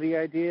 come up with the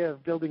idea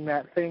of building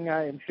that thing.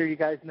 I am sure you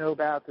guys know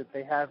about that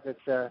they have at,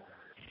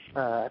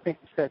 I think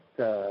it's at,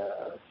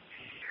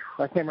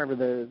 I can't remember,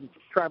 the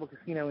Tribal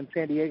Casino in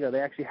San Diego.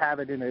 They actually have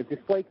it in a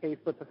display case,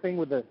 but the thing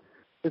with this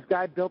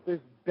guy built this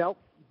belt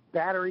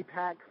battery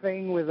pack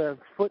thing with a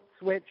foot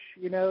switch,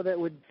 that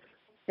would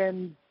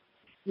send,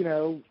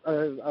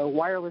 a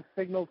wireless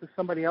signal to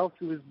somebody else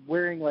who was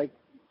wearing like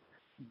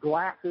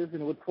glasses,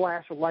 and it would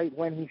flash a light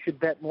when he should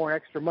bet more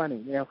extra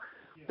money,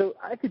 So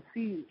I could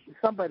see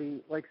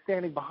somebody like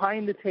standing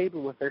behind the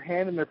table with their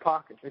hand in their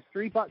pocket. There's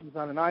 3 buttons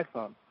on an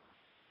iPhone.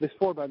 There's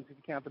 4 buttons if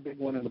you count the big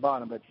one in the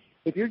bottom. But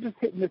if you're just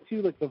hitting the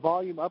 2, like the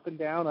volume up and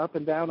down, up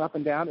and down, up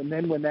and down, and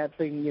then when that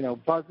thing,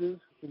 buzzes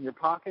in your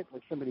pocket,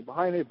 like somebody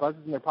behind it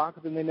buzzes in their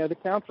pocket, then they know the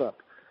count's up.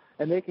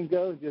 And they can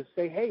go and just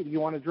say, hey, do you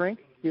want a drink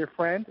to your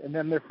friend? And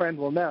then their friend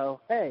will know,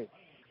 hey,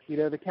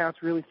 the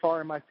count's really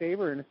far in my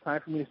favor, and it's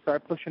time for me to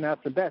start pushing out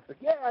some bets. Like,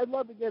 yeah, I'd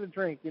love to get a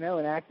drink,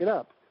 and act it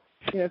up.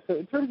 So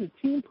in terms of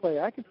team play,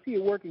 I could see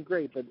it working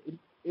great. But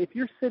if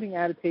you're sitting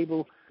at a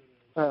table,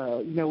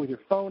 with your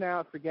phone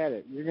out, forget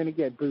it. You're going to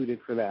get booted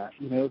for that.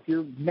 If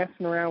you're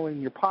messing around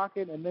in your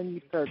pocket and then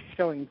you start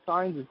showing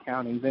signs of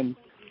counting, then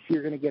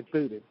you're going to get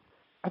booted.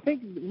 I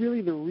think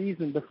really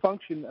the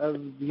function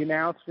of the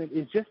announcement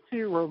is just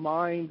to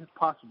remind,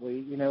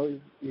 possibly,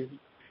 is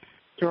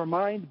to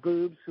remind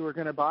boobs who are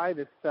going to buy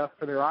this stuff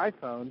for their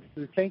iPhones,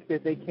 who think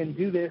that they can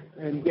do this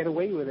and get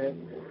away with it,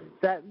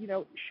 that,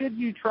 should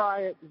you try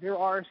it, there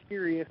are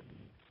serious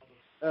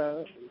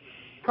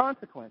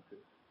consequences,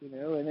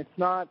 and it's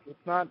not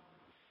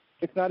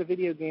a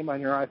video game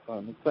on your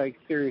iPhone. It's like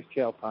serious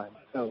jail time.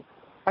 So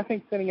I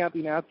think sending out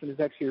the announcement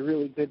is actually a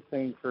really good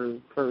thing for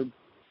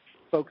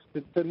folks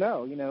to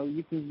know.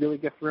 You can really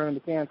get thrown in the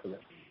can for this.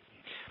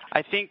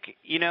 I think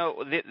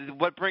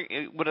what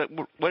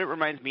it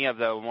reminds me of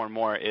though more and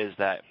more is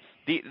that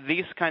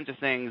these kinds of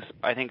things,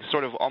 I think,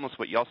 sort of almost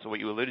what you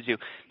alluded to.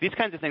 These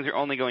kinds of things are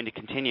only going to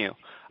continue,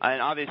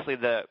 and obviously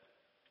the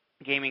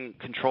gaming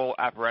control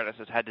apparatus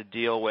has had to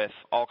deal with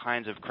all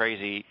kinds of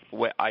crazy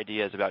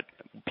ideas about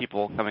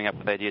people coming up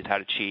with ideas how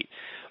to cheat.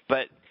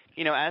 But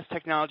as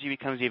technology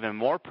becomes even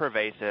more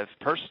pervasive,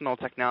 personal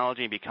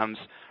technology becomes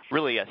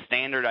really a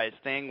standardized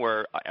thing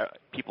where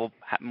people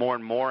more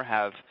and more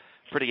have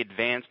pretty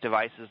advanced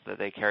devices that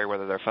they carry,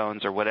 whether they're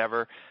phones or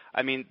whatever.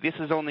 I mean,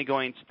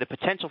 the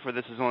potential for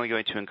this is only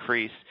going to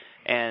increase,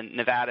 and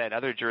Nevada and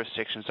other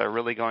jurisdictions are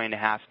really going to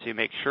have to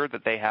make sure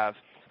that they have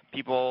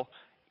people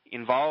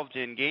involved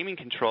in gaming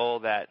control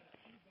that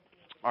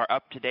are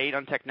up to date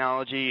on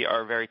technology,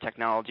 are very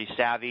technology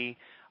savvy,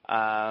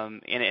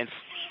 and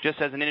just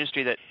as an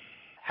industry that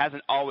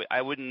hasn't always,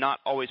 I would not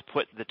always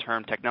put the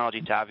term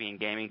technology savvy and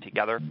gaming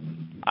together.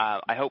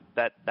 I hope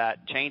that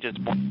changes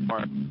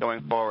more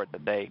going forward,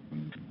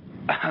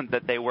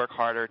 that they work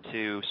harder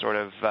to sort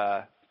of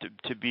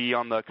to be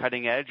on the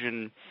cutting edge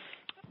and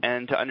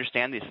to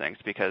understand these things,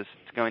 because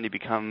it's going to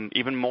become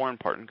even more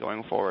important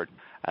going forward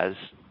as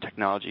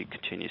technology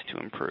continues to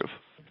improve.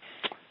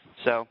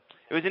 So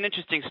it was an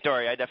interesting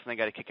story. I definitely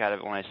got a kick out of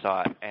it when I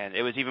saw it, and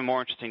it was even more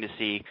interesting to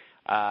see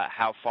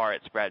how far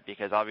it spread,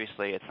 because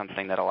obviously it's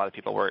something that a lot of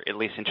people were at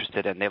least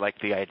interested in. They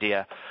liked the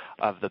idea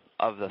of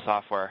the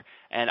software,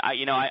 and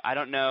I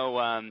don't know.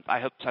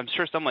 I'm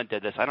sure someone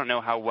did this. I don't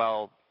know how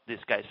well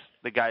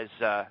the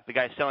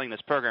guy selling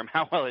this program,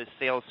 how well his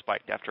sales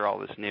spiked after all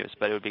this news,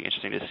 but it would be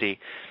interesting to see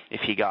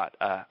if he got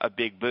a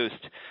big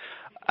boost.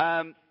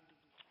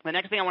 The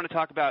next thing I want to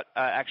talk about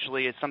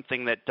actually is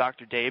something that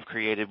Dr. Dave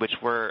created,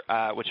 which was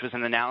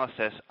an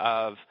analysis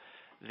of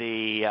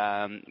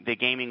the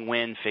gaming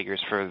win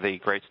figures for the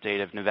great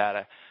state of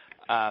Nevada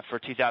for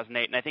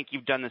 2008. And I think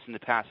you've done this in the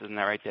past, isn't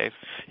that right, Dave?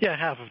 Yeah, I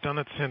have. I've done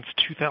it since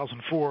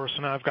 2004,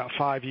 so now I've got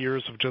 5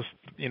 years of just,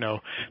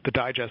 the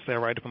digest there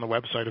right up on the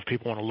website if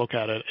people want to look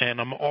at it.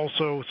 And I'm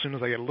also, as soon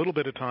as I get a little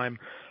bit of time,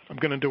 I'm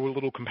going to do a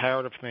little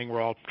comparative thing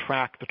where I'll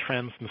track the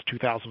trends since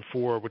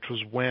 2004, which was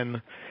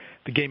when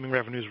the gaming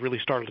revenues really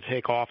started to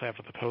take off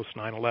after the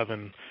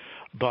post-9/11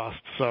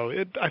 bust. So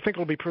I think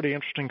it'll be pretty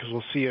interesting because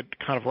we'll see it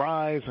kind of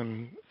rise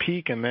and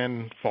peak and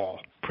then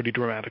fall pretty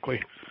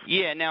dramatically.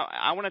 Yeah, now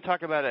I want to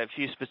talk about a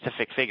few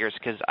specific figures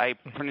because I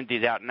printed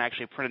these out and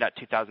actually printed out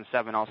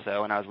 2007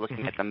 also, and I was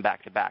looking at them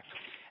back to back.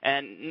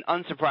 And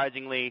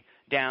unsurprisingly,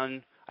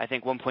 down, I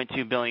think,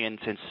 $1.2 billion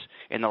since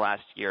in the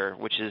last year,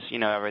 which is,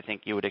 I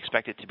think you would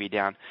expect it to be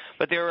down.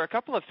 But there were a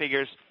couple of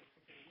figures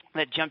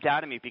that jumped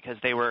out at me because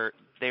they were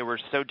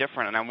so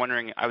different,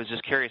 and I was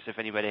just curious if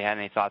anybody had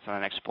any thoughts on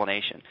an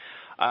explanation.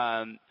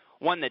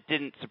 One that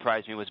didn't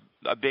surprise me was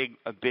a big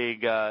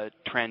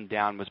trend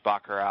down was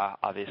Baccarat.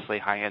 Obviously,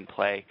 high-end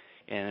play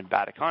in a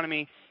bad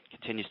economy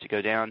continues to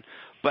go down.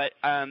 But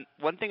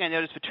one thing I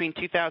noticed between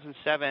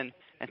 2007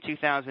 and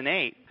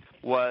 2008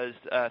 was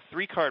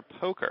three-card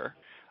poker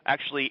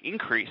actually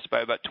increased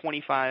by about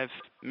 $25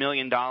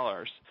 million,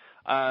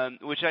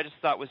 which I just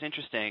thought was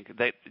interesting.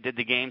 Did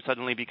the game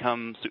suddenly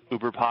become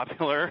uber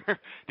popular?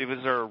 Was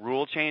there a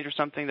rule change or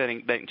something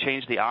that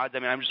changed the odds? I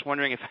mean, I'm just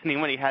wondering if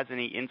anybody has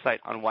any insight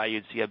on why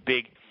you'd see a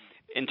big,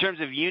 in terms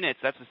of units,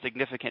 that's a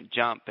significant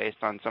jump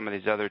based on some of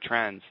these other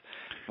trends.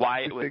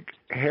 I think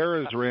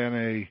Harrah's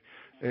ran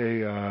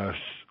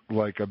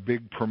a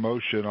big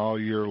promotion all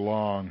year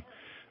long,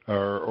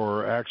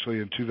 or actually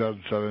in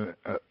 2007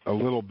 a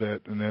little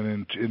bit, and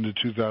then into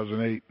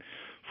 2008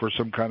 for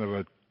some kind of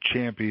a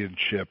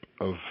championship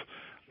of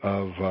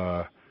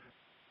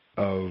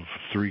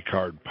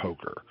three-card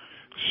poker.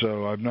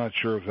 So I'm not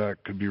sure if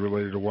that could be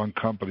related to one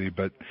company,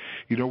 but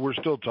we're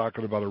still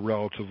talking about a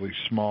relatively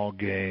small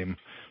game,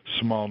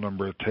 small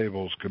number of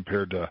tables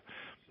compared to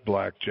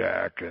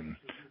blackjack and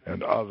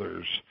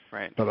others.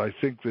 Right. But I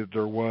think that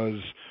there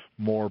was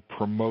more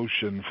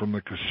promotion from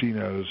the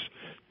casinos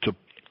to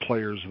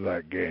players of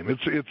that game.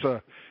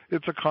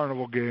 It's a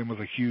carnival game with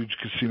a huge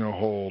casino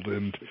hold,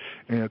 and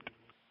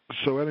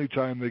so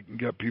anytime they can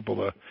get people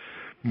to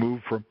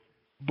move from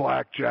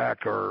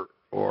blackjack or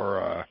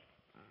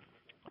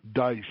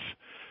dice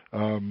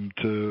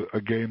to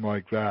a game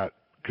like that,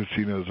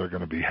 casinos are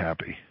going to be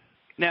happy.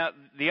 Now,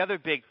 the other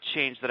big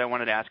change that I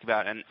wanted to ask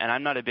about, and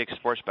I'm not a big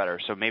sports bettor,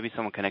 so maybe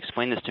someone can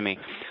explain this to me.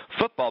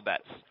 Football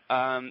bets.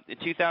 In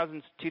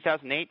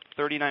 2008,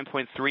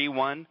 39.3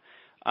 won.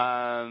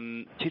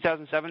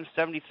 2007,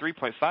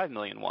 73.5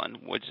 million won,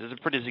 which is a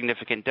pretty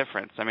significant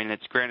difference. I mean,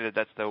 it's granted that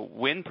that's the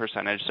win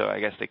percentage, so I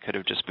guess they could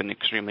have just been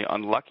extremely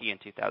unlucky in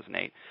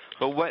 2008.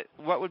 But what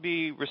would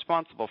be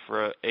responsible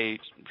for a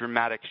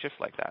dramatic shift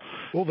like that?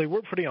 Well, they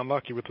were pretty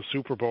unlucky with the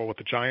Super Bowl, with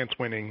the Giants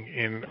winning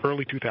in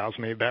early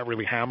 2008. That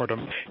really hammered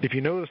them. If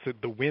you notice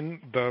that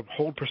the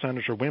hold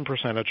percentage or win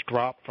percentage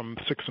dropped from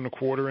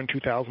 6.25 in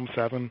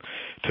 2007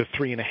 to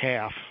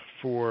 3.5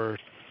 for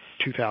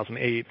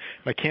 2008. And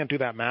I can't do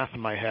that math in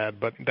my head,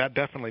 but that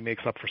definitely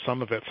makes up for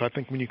some of it. So I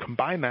think when you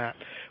combine that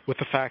with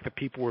the fact that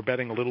people were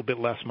betting a little bit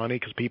less money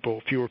because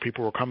fewer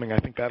people were coming, I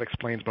think that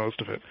explains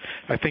most of it.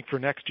 I think for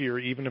next year,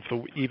 even if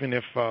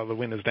the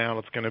win is down,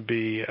 it's going to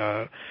be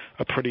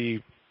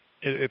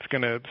it's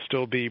going to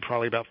still be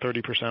probably about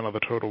 30% of the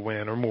total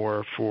win or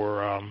more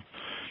for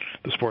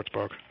the sports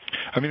book.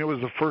 I mean, it was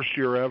the first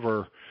year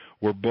ever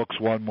where books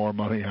won more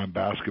money on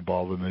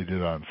basketball than they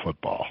did on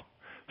football.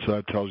 So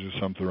that tells you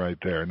something right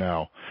there.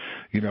 Now,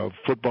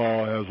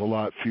 football has a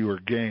lot fewer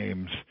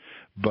games,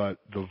 but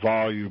the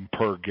volume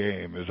per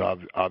game is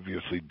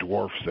obviously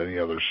dwarfs any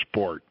other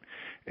sport.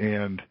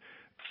 And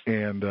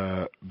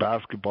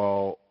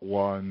basketball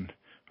won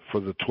for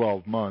the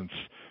 12 months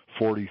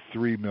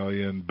 $43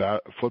 million.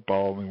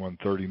 Football only won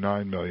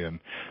 $39 million.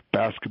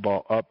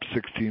 Basketball up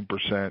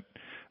 16%.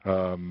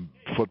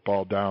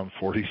 Football down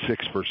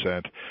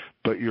 46%.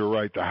 But you're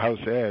right, the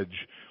house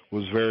edge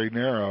was very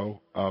narrow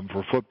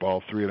for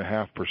football,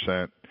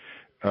 3.5%,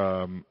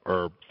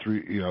 or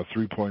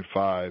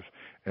 3.5,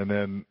 and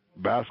then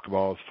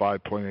basketball is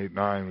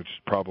 5.89, which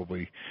is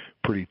probably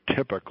pretty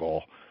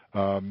typical.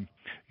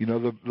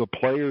 The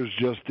players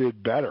just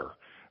did better,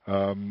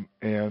 and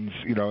in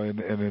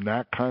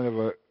that kind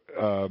of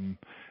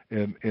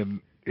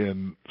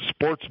in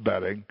sports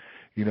betting,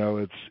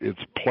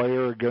 it's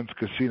player against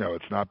casino.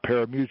 It's not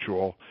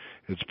pari-mutuel.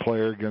 It's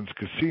player against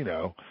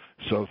casino.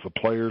 So if the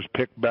players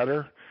pick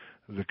better,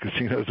 the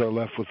casinos are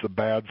left with the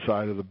bad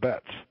side of the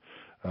bets,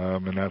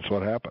 and that's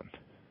what happened.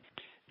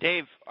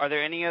 Dave, are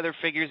there any other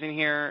figures in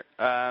here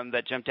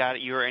that jumped out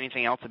at you, or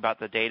anything else about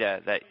the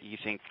data that you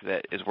think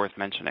that is worth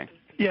mentioning?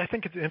 Yeah, I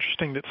think it's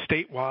interesting that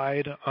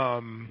statewide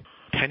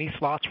penny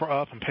slots were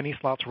up, and penny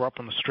slots were up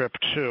on the Strip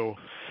too.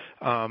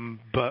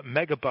 But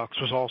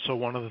Megabucks was also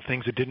one of the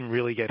things that didn't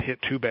really get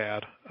hit too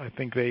bad. I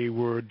think they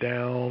were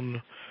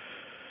down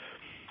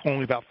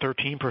only about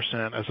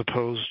 13%, as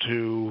opposed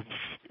to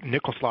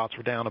nickel slots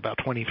were down about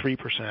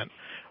 23%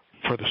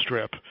 for the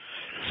Strip.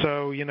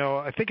 So,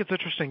 I think it's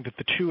interesting that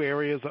the two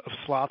areas of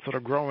slots that are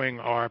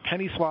growing are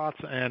penny slots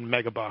and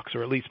Megabucks,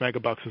 or at least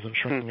Megabucks isn't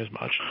shrinking as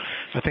much.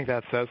 I think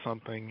that says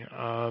something.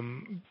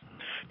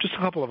 Just a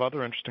couple of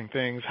other interesting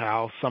things,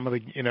 how some of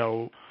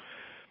the,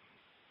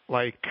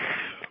 like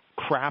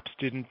craps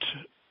didn't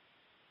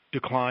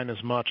decline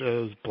as much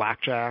as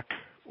blackjack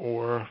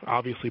or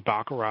obviously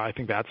baccarat. I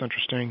think that's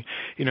interesting.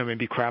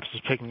 Maybe craps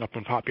is picking up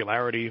in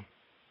popularity.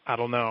 I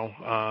don't know.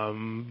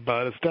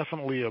 But it's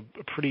definitely a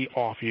pretty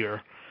off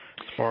year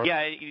as far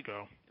as you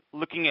go.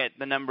 Looking at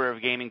the number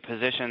of gaming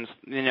positions,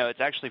 it's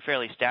actually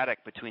fairly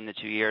static between the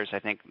 2 years. I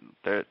think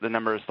the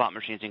number of slot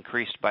machines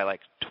increased by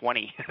like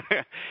 20.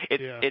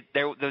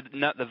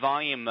 The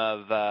volume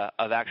of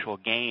actual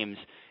games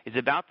is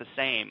about the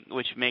same,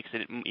 which makes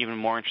it even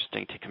more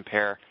interesting to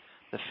compare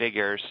the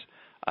figures,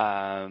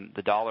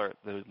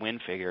 the win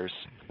figures,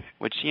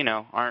 which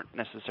aren't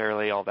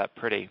necessarily all that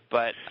pretty.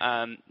 But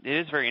it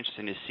is very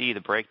interesting to see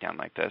the breakdown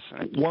like this.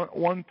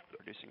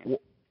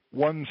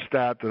 One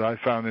stat that I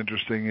found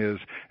interesting is,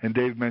 and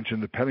Dave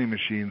mentioned the penny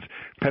machines.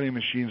 Penny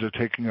machines are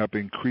taking up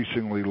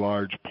increasingly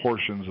large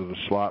portions of the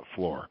slot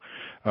floor.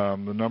 The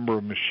number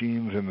of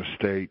machines in the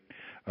state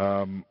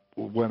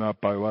went up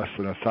by less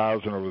than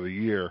 1,000 over the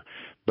year,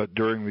 but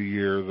during the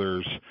year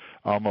there's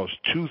almost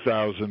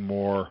 2,000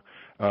 more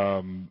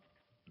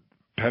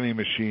penny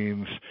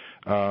machines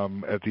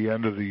at the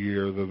end of the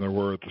year than there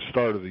were at the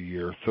start of the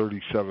year,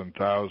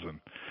 37,000.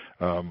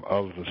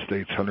 Of the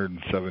state's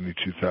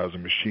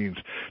 172,000 machines.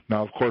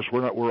 Now, of course,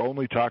 we're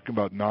only talking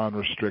about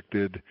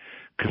non-restricted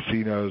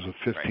casinos with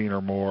 15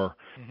 or more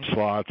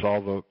slots.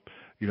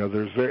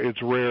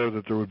 It's rare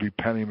that there would be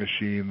penny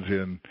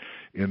machines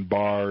in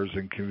bars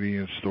and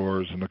convenience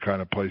stores and the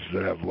kind of places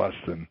that have less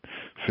than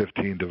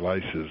 15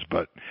 devices.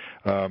 But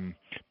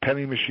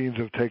penny machines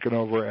have taken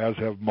over, as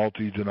have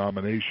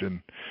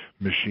multi-denomination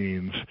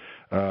machines,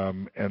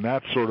 and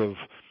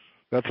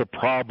that's a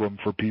problem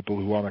for people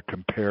who want to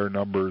compare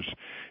numbers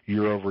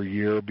year over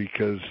year,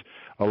 because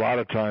a lot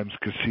of times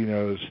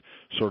casinos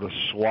sort of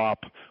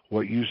swap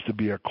what used to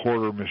be a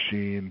quarter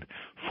machine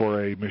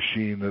for a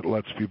machine that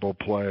lets people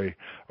play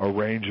a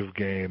range of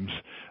games,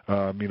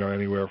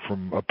 anywhere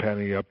from a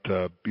penny up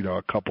to,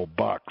 a couple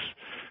bucks.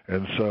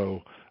 And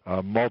so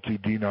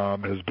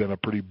multi-denom has been a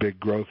pretty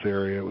big growth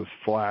area. It was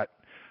flat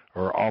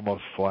or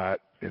almost flat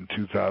in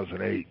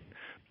 2008.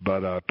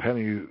 But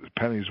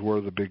pennies were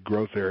the big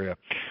growth area.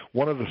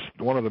 One of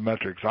the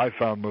metrics I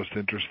found most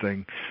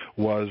interesting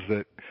was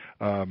that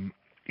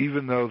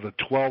even though the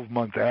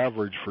 12-month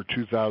average for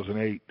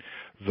 2008,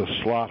 the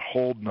slot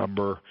hold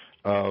number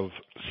of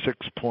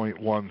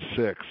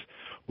 6.16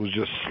 was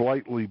just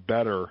slightly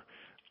better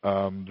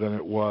than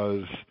it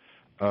was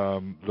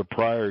the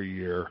prior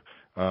year,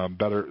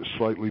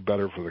 slightly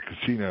better for the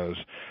casinos.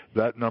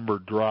 That number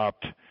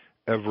dropped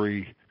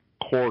every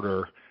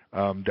quarter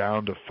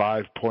down to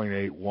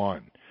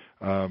 5.81.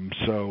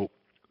 So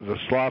the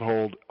slot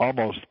hold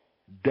almost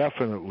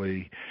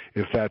definitely,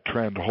 if that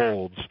trend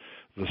holds,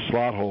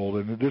 slot hold,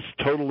 and this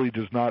totally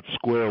does not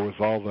square with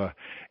all the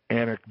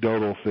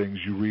anecdotal things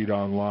you read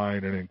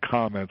online and in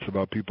comments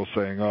about people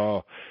saying,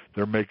 "Oh,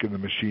 they're making the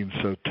machine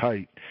so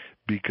tight,"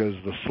 because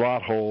the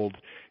slot hold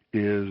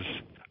is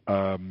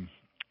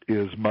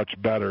much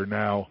better.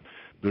 Now,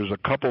 there's a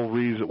couple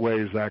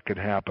ways that could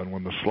happen.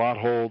 When the slot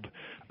hold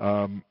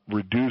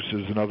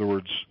reduces, in other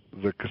words,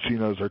 the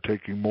casinos are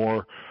taking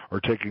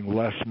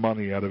less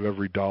money out of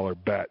every dollar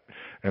bet,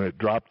 and it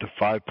dropped to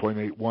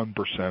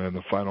 5.81% in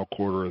the final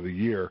quarter of the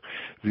year.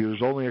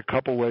 There's only a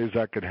couple ways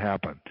that could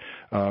happen.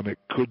 It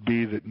could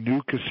be that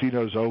new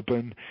casinos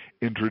open,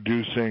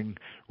 introducing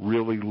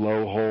really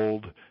low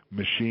hold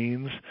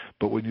machines,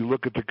 but when you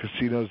look at the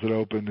casinos that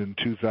opened in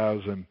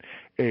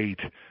 2008,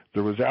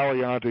 there was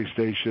Aliante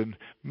Station.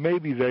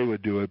 Maybe they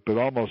would do it, but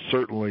almost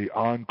certainly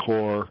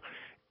Encore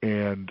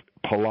and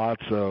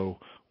Palazzo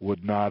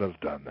would not have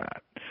done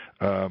that.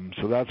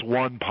 So that's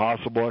one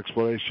possible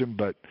explanation,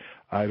 but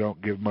I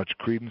don't give much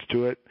credence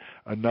to it.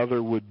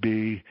 Another would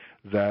be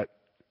that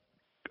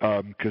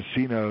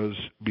casinos,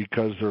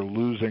 because they're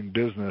losing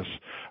business,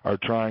 are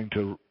trying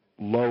to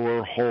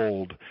lower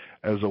hold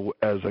as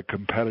a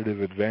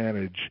competitive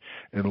advantage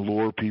and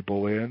lure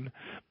people in.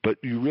 But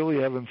you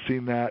really haven't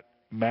seen that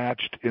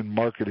matched in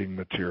marketing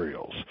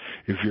materials.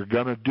 If you're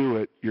going to do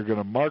it, you're going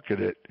to market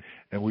it,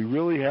 and we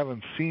really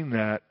haven't seen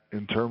that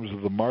in terms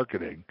of the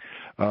marketing.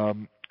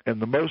 And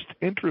the most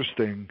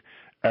interesting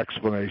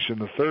explanation,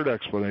 the third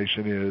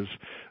explanation, is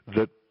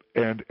that,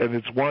 and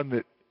it's one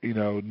that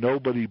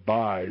nobody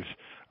buys,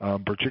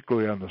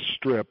 particularly on the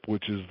Strip,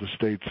 which is the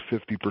state's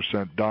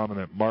 50%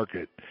 dominant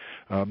market.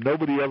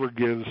 Nobody ever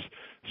gives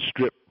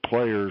Strip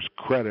players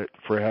credit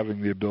for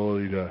having the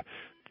ability to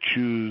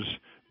choose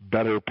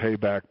better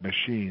payback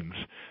machines.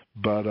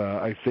 But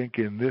I think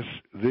in this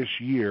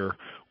year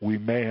we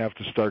may have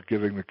to start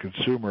giving the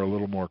consumer a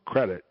little more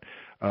credit,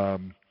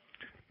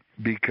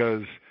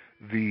 because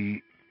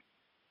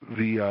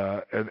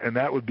and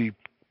that would be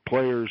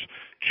players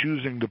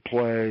choosing to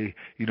play,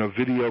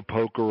 video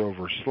poker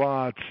over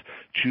slots,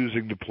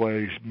 choosing to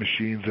play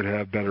machines that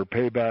have better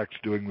paybacks,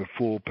 doing the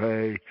full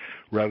pay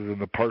rather than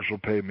the partial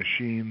pay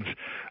machines.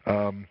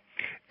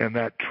 And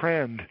that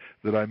trend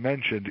that I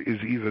mentioned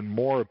is even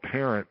more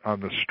apparent on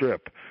the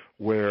Strip,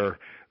 where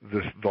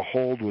the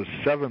hold was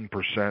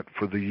 7%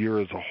 for the year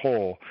as a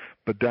whole,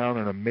 but down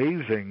to an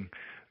amazing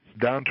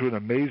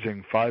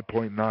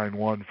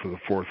 5.91 for the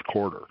fourth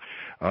quarter.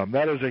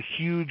 That is a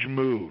huge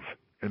move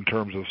in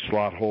terms of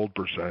slot hold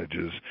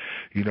percentages,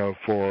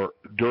 for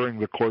during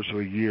the course of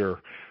a year,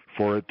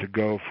 for it to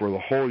go for the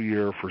whole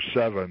year for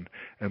 7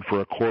 and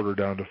for a quarter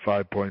down to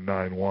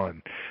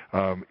 5.91.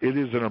 It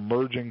is an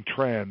emerging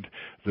trend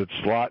that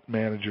slot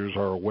managers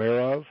are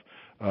aware of,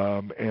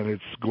 and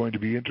it's going to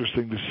be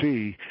interesting to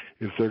see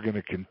if they're going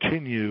to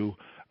continue,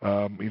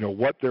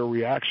 what their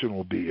reaction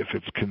will be. If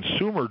it's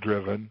consumer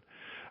driven,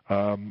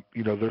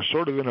 they're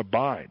sort of in a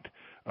bind.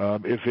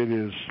 If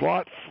it's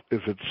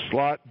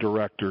slot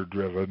director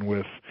driven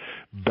with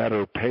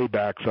better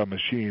paybacks on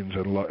machines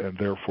and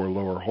therefore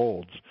lower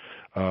holds,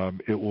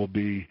 it will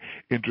be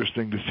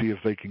interesting to see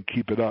if they can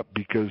keep it up,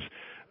 because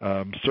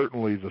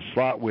certainly the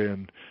slot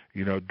win,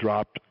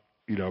 dropped,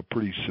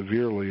 pretty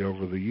severely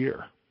over the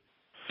year.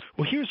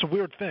 Well, here's a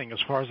weird thing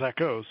as far as that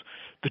goes.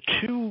 The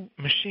two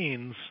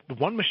machines, the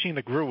one machine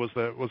that grew was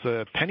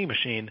a penny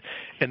machine,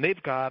 and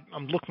they've got,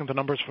 I'm looking at the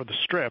numbers for the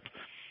Strip,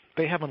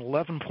 they have an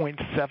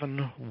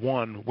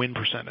 11.71 win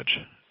percentage.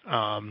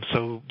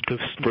 So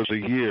for the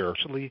year.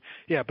 Actually,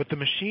 yeah, but the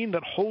machine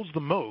that holds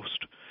the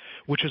most,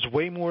 which is a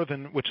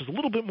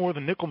little bit more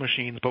than nickel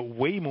machines, but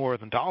way more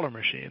than dollar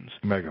machines.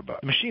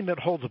 Megabucks. The machine that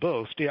holds the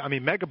most, yeah, I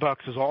mean,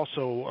 Megabucks is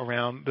also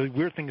around. The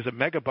weird thing is that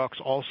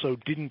Megabucks also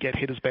didn't get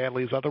hit as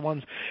badly as other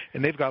ones,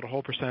 and they've got a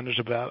whole percentage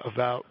of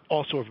about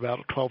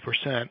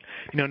 12%.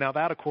 Now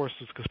that, of course,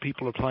 is because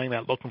people are playing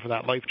that looking for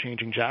that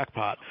life-changing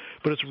jackpot.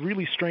 But it's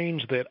really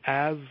strange that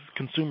as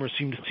consumers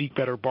seem to seek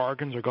better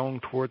bargains, or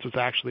going towards what's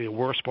actually a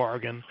worse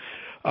bargain.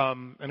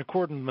 And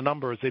according to the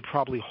numbers, they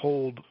probably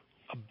hold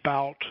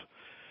about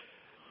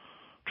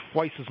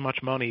twice as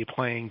much money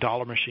playing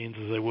dollar machines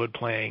as they would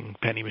playing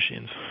penny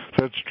machines.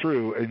 That's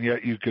true, and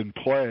yet you can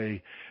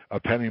play a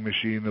penny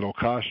machine that'll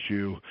cost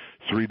you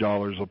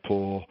 $3 a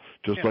pull,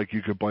 just like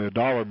you could play a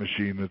dollar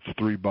machine that's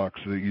 $3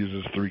 that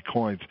uses 3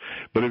 coins.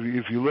 But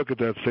if you look at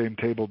that same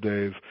table,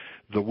 Dave,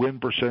 the win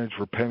percentage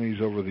for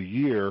pennies over the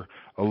year,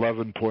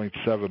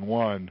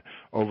 11.71,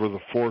 over the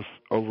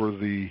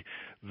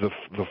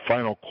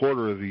final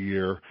quarter of the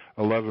year,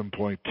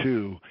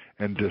 11.2,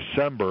 and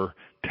December,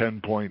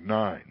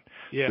 10.9.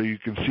 Yeah. So you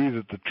can see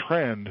that the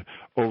trend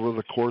over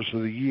the course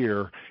of the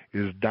year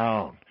is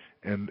down.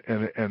 And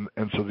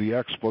so the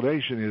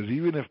explanation is,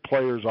 even if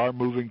players are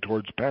moving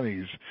towards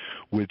pennies,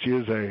 which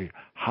is a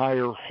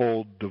higher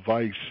hold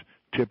device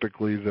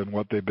typically than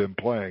what they've been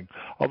playing,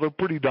 although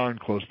pretty darn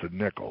close to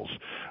nickels,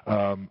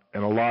 and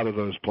a lot of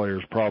those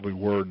players probably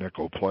were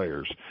nickel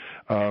players,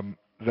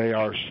 they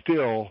are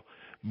still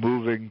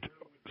moving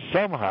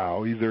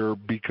somehow, either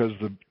because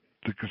the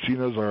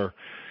casinos are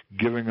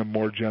giving them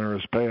more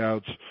generous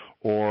payouts,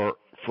 or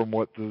from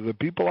what the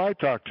people I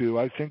talk to,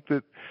 I think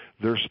that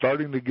they're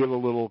starting to give a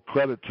little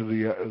credit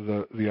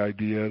to the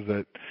idea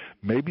that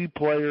maybe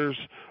players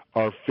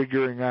are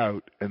figuring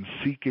out and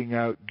seeking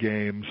out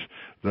games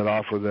that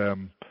offer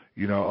them,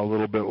 a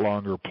little bit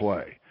longer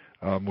play,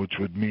 which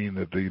would mean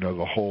that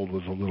the hold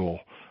was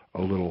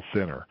a little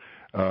thinner.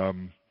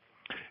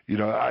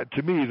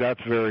 To me,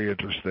 that's very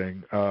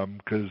interesting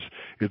because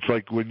it's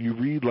like when you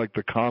read like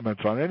the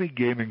comments on any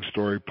gaming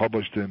story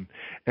published in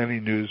any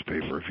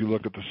newspaper, if you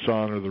look at the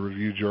Sun or the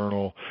Review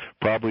Journal,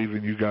 probably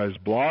even you guys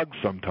blog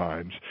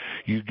sometimes,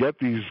 you get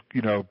these,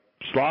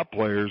 slot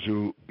players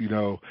who,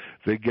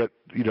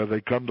 they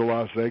come to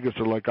Las Vegas,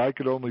 they're like, I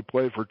could only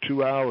play for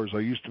 2 hours. I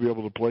used to be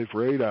able to play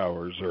for 8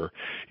 hours. Or,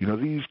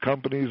 these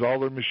companies, all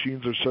their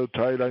machines are so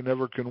tight, I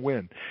never can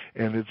win.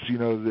 And it's,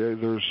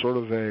 there's sort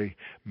of a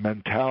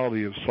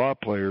mentality of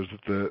slot players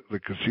that the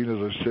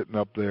casinos are sitting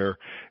up there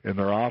in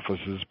their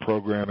offices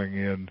programming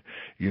in,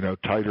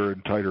 tighter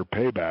and tighter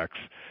paybacks.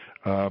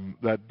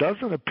 That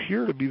doesn't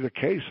appear to be the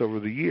case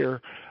over the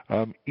year.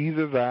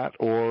 Either that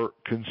or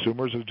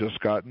consumers have just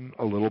gotten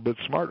a little bit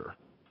smarter.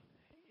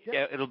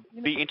 Yeah, it'll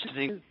be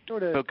interesting. Go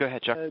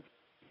ahead, Chuck.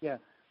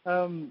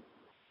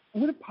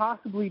 Would it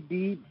possibly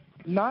be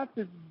not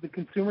that the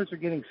consumers are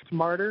getting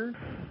smarter,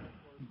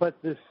 but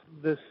the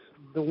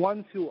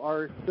ones who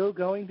are still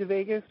going to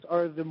Vegas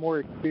are the more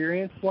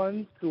experienced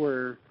ones who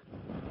are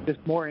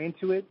just more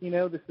into it?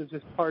 This is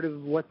just part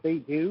of what they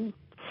do.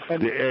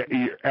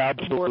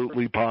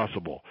 Absolutely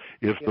possible.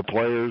 If the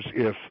players,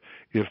 if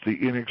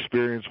the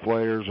inexperienced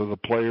players or the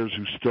players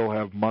who still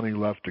have money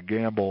left to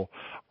gamble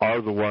are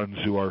the ones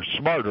who are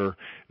smarter,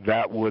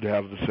 that would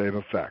have the same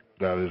effect.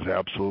 That is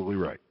absolutely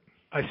right.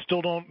 I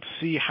still don't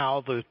see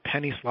how the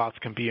penny slots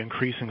can be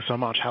increasing so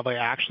much, how they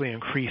actually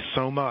increase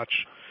so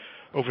much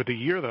over the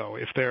year, though.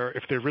 If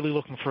they're really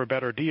looking for a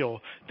better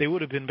deal, they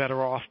would have been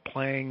better off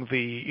playing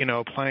the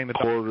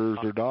quarters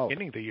or dollars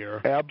beginning of the year.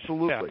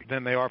 Absolutely.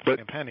 Than they are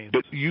playing pennies.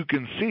 But you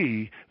can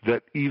see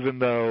that even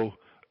though,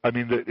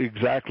 that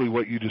exactly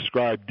what you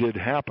described did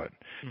happen.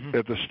 Mm-hmm.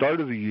 At the start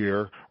of the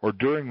year or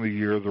during the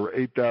year, there were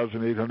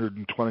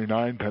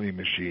 8,829 penny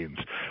machines.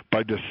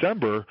 By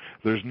December,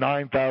 there's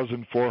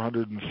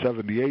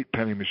 9,478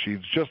 penny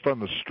machines just on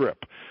the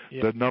Strip.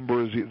 Yeah.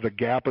 The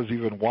gap is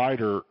even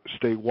wider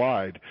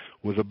statewide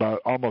with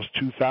about almost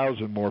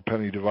 2,000 more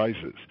penny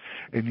devices.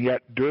 And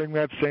yet, during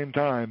that same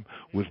time,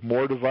 with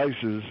more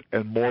devices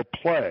and more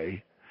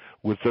play,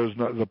 with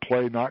the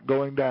play not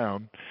going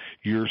down,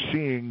 you're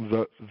seeing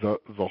the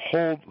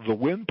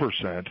win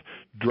percent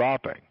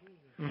dropping.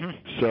 Mm-hmm.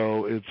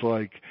 So it's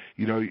like,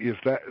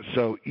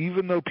 so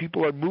even though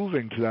people are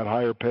moving to that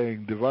higher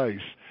paying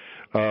device,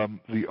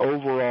 the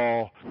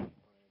overall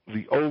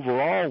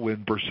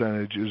win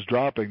percentage is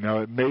dropping. Now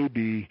it may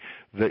be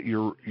that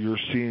you're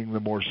seeing the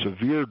more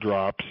severe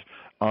drops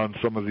on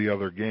some of the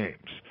other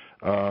games,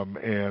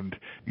 and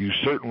you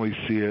certainly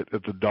see it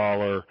at the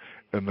dollar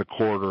and the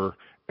quarter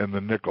and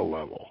the nickel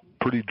level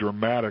pretty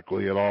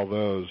dramatically at all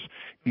those,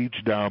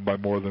 each down by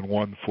more than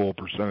 1 full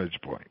percentage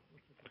point.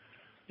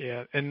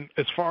 Yeah, and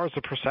as far as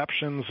the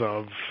perceptions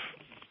of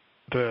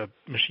the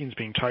machines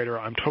being tighter,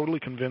 I'm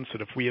totally convinced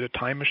that if we had a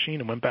time machine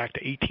and went back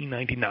to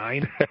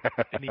 1899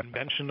 and the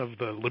invention of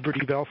the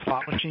Liberty Bell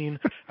slot machine,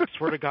 I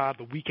swear to God,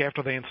 the week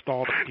after they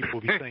installed it, people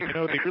would be saying,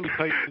 they really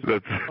tightened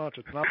this too much.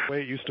 It's not the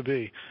way it used to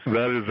be.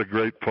 That is a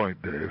great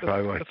point, Dave.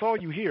 That's all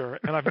you hear,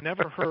 and I've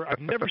never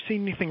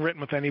seen anything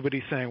written with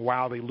anybody saying,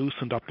 wow, they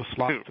loosened up the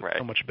slot. It's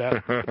so much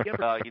better.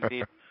 You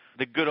need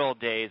the good old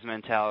days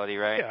mentality,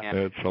 right? Yeah.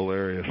 It's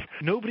hilarious.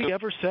 Nobody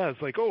ever says,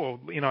 like,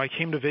 I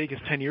came to Vegas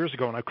 10 years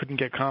ago and I couldn't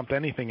get comped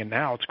anything, and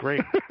now it's great.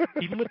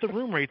 Even with the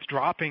room rates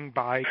dropping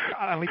by,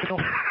 I don't even know,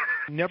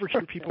 never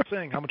hear people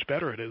saying how much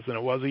better it is than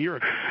it was a year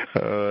ago.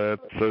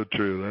 That's so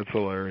true. That's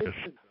hilarious.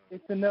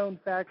 It's a known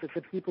fact that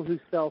the people who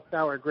sell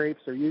sour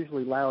grapes are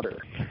usually louder.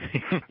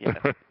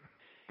 Yeah.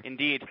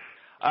 Indeed.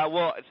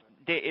 Well,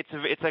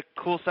 it's a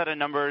cool set of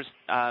numbers.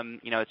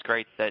 It's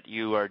great that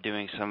you are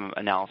doing some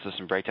analysis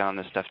and breakdown on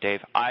this stuff,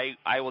 Dave. I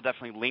will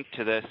definitely link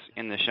to this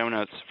in the show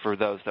notes for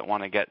those that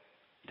want to get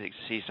to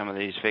see some of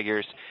these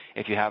figures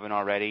if you haven't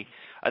already.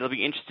 It'll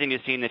be interesting to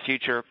see in the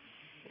future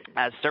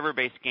as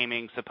server-based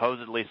gaming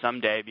supposedly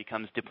someday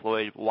becomes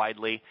deployed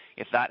widely.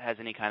 If that has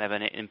any kind of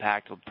an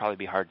impact, it'll probably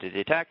be hard to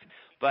detect.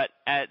 But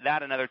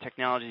that and other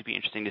technologies will be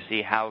interesting to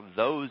see how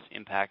those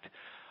impact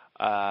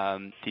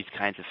these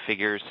kinds of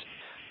figures.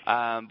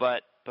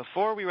 But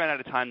before we run out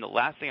of time, the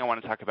last thing I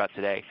want to talk about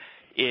today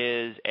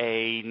is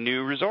a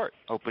new resort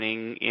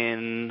opening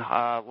in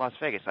Las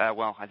Vegas.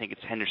 I think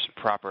it's Henderson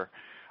proper.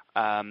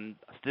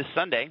 This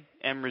Sunday,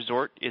 M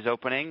Resort is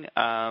opening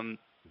at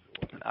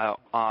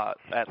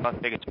Las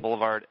Vegas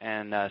Boulevard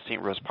and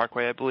St. Rose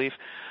Parkway, I believe.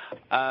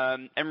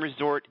 M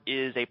Resort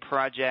is a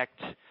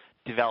project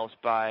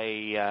developed by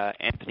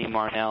Anthony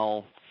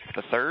Marnell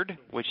III,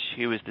 which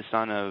he was the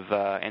son of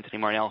Anthony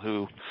Marnell,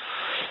 who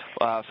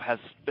has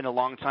been a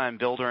long-time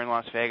builder in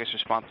Las Vegas,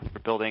 responsible for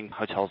building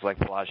hotels like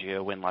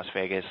Bellagio, Wynn Las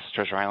Vegas,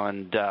 Treasure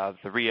Island,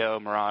 the Rio,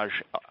 Mirage,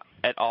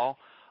 et al.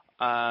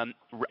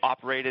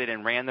 operated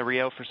and ran the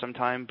Rio for some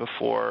time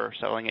before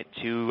selling it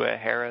to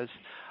Harrah's.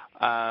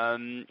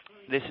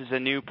 This is a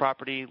new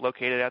property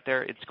located out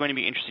there. It's going to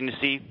be interesting to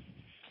see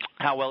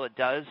how well it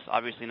does.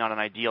 Obviously not an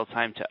ideal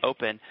time to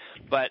open,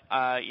 but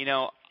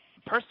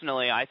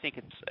personally, I think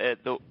it's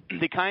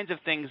the kinds of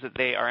things that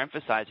they are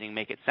emphasizing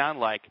make it sound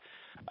like,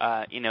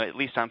 at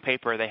least on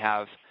paper, they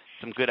have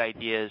some good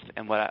ideas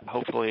and what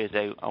hopefully is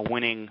a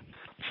winning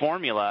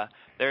formula.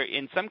 There,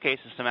 in some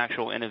cases, some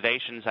actual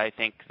innovations. I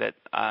think that,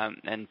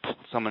 and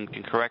someone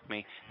can correct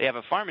me. They have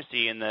a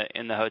pharmacy in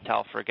the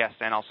hotel for guests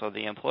and also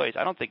the employees.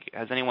 I don't think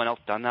has anyone else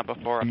done that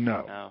before.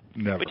 No,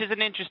 never. Which is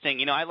an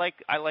interesting. I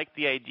like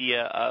the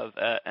idea of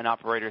an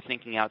operator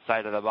thinking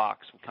outside of the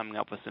box, coming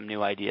up with some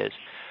new ideas,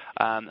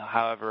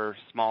 however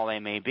small they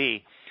may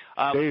be.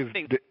 Dave,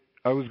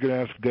 I was going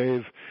to ask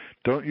Dave,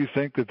 don't you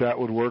think that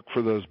would work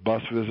for those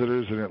bus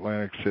visitors in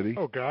Atlantic City?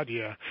 Oh, God,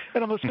 yeah.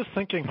 And I was just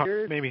thinking,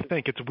 it made me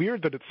think, it's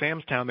weird that at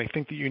Sam's Town they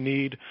think that you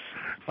need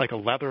like a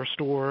leather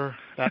store,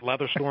 that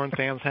leather store in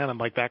Sam's Town and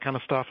like that kind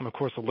of stuff, and of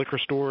course the liquor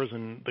stores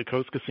and the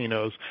coast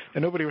casinos,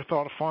 and nobody ever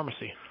thought of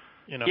pharmacy.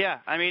 Yeah,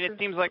 I mean, it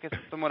seems like a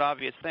somewhat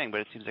obvious thing,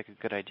 but it seems like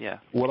a good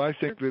idea. What I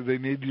think that they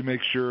need to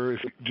make sure,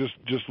 if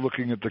just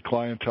looking at the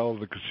clientele of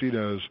the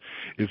casinos,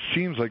 it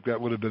seems like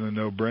that would have been a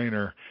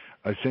no-brainer.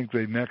 I think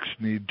they next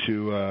need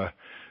to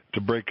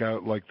break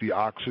out like the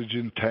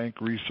oxygen tank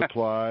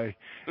resupply,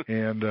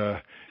 and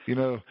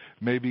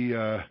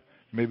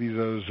maybe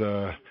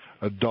those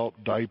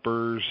adult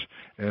diapers,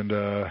 and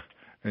now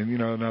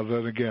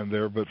then again,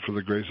 there but for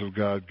the grace of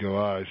God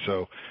go I.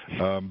 So,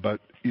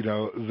 but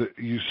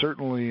you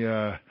certainly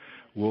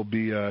will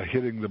be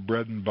hitting the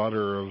bread and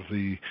butter of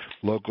the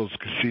locals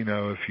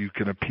casino if you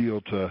can appeal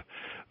to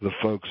the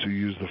folks who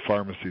use the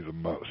pharmacy the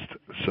most.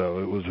 So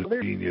it was a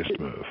genius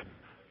move.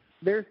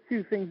 There's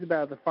two things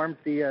about the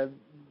pharmacy. I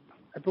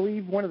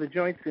believe one of the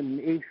joints in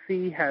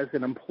AC has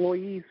an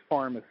employee's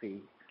pharmacy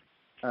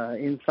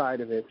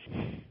inside of it.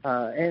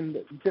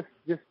 And just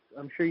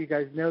I'm sure you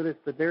guys know this,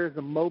 but there is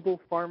a mobile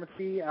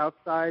pharmacy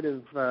outside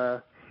of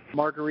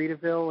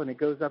Margaritaville, and it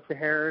goes up to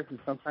Harrah's, and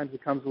sometimes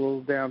it comes a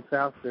little down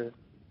south to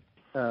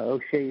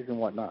O'Shea's and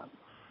whatnot.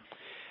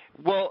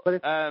 Well,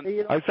 but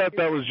I thought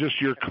that was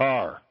just your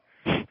car.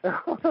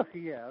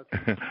 Yeah.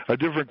 Okay. A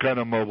different kind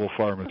of mobile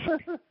pharmacy.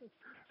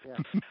 Yeah.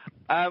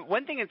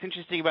 One thing that's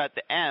interesting about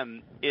the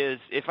M is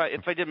if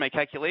I did my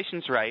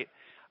calculations right,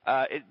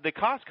 the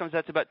cost comes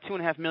out to about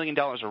 $2.5 million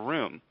a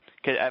room.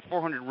 At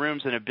 400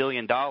 rooms and $1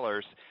 billion,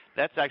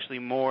 that's actually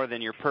more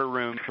than your per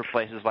room for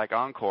places like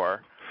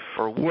Encore.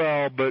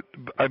 Well, but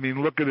I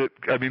mean, look at it.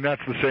 I mean,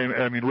 that's the same.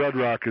 I mean, Red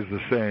Rock is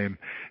the same.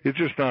 It's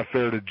just not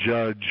fair to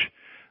judge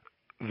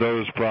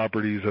those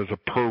properties as a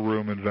per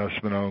room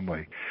investment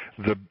only.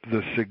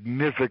 The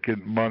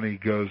significant money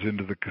goes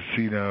into the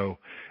casino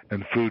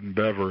and food and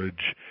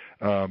beverage.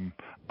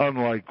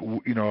 Unlike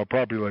a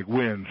property like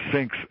Wynn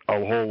sinks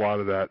a whole lot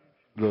of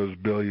those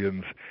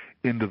billions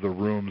into the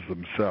rooms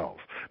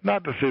themselves.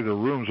 Not to say the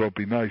rooms won't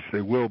be nice,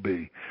 they will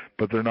be,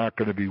 but they're not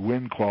going to be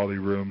Wynn quality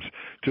rooms,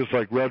 just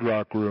like Red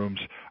Rock rooms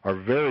are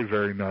very,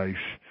 very nice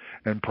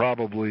and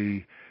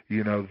probably,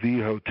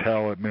 the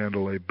hotel at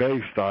Mandalay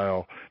Bay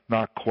style,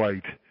 not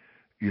quite,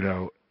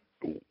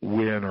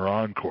 Wynn or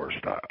Encore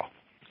style.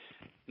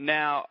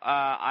 Now,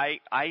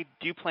 I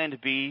do plan to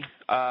be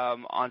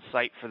on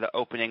site for the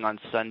opening on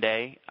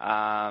Sunday,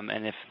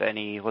 and if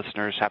any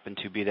listeners happen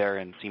to be there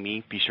and see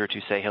me, be sure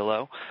to say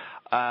hello.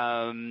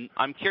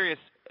 I'm curious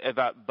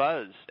about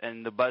buzz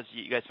and the buzz,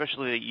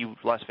 especially that you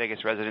Las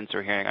Vegas residents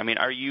are hearing. I mean,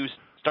 are you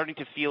starting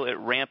to feel it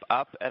ramp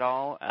up at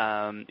all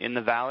in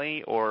the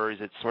Valley, or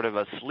is it sort of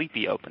a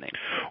sleepy opening?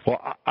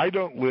 Well, I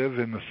don't live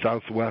in the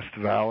Southwest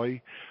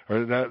Valley,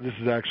 this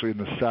is actually in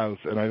the South,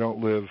 and I don't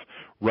live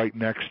right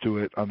next to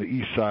it on the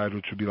east side,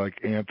 which would be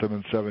like Anthem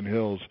and Seven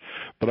Hills.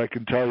 But I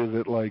can tell you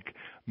that, like,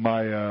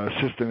 my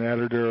assistant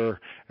editor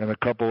and a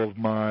couple of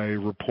my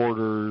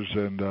reporters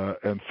and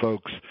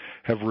folks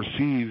have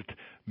received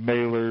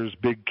mailers,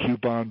 big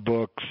coupon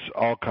books,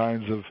 all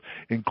kinds of,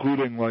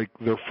 including like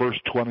their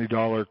first $20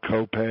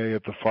 copay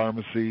at the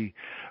pharmacy.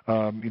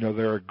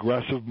 They're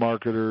aggressive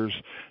marketers.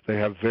 They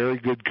have very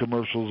good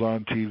commercials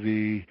on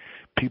TV.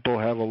 People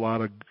have a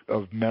lot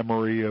of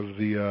memory of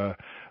the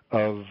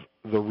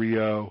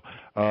Rio.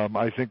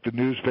 I think the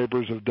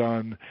newspapers have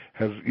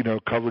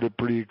covered it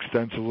pretty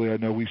extensively. I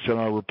know we sent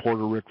our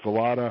reporter Rick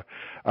Vallata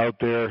out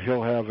there.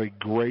 He'll have a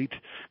great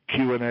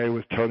Q&A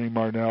with Tony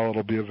Marnell.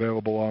 It'll be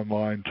available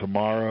online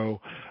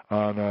tomorrow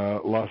on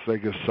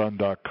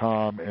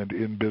LasVegasSun.com and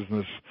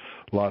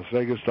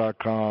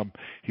InBusinessLasVegas.com.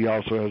 He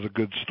also has a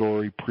good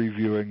story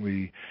previewing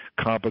the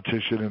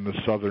competition in the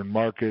southern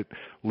market.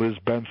 Liz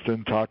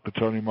Benston talked to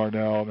Tony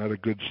Marnell and had a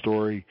good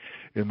story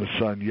in the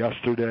Sun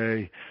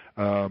yesterday.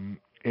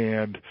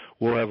 And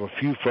we'll have a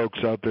few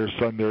folks out there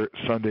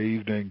Sunday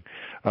evening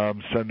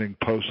sending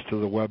posts to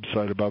the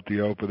website about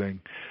the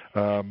opening.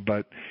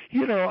 But,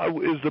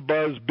 is the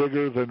buzz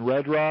bigger than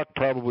Red Rock?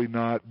 Probably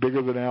not.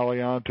 Bigger than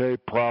Aliante?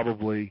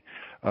 Probably.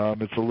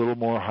 It's a little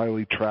more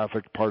highly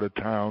trafficked part of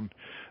town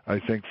I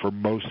think, for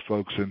most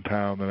folks in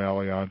town than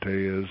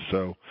Aliante is.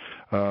 So,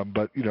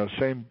 but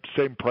same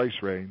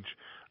price range,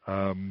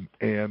 and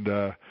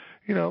I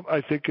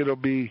think it'll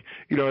be,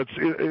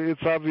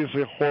 it's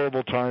obviously a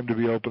horrible time to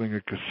be opening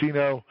a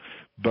casino,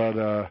 but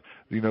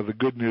the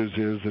good news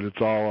is that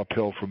it's all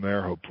uphill from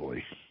there,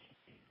 hopefully.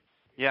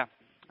 Yeah,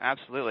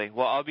 absolutely.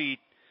 Well, I'll be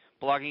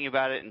blogging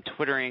about it and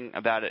Twittering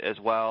about it as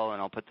well,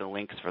 and I'll put the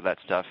links for that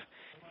stuff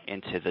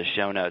into the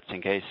show notes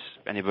in case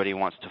anybody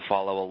wants to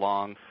follow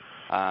along.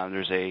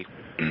 There's a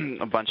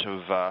bunch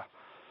of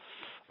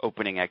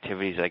opening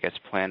activities, I guess,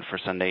 planned for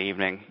Sunday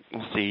evening.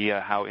 We'll see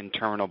how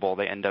interminable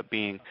they end up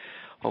being.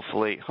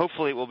 Hopefully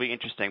it will be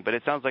interesting. But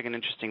it sounds like an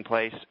interesting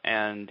place,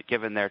 and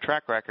given their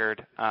track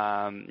record,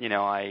 I'm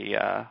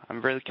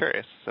really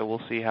curious. So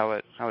we'll see how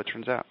it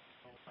turns out.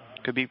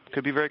 Could be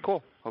very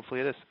cool.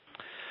 Hopefully it is.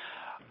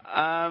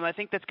 I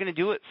think that's going to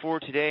do it for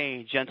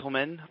today,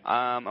 gentlemen.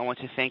 I want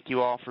to thank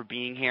you all for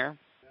being here.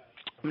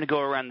 I'm going to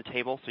go around the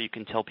table so you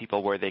can tell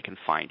people where they can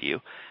find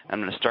you. I'm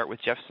going to start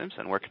with Jeff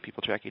Simpson. Where can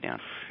people track you down?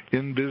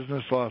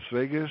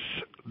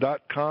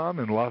 InBusinessLasVegas.com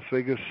and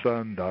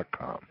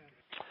LasVegasSun.com.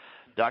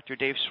 Dr.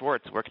 Dave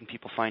Schwartz, where can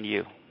people find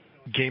you?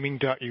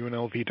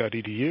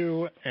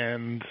 Gaming.unlv.edu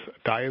and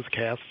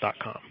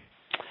DiasCast.com.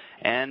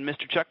 And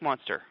Mr. Chuck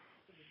Monster?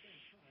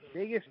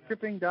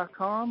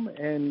 VegasTripping.com,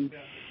 and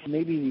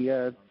maybe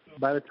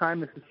by the time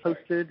this is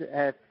posted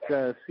at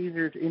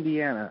Caesars,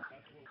 Indiana.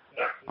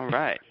 All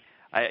right.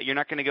 You're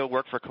not going to go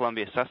work for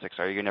Columbia Sussex,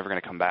 are you? You're never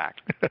going to come back.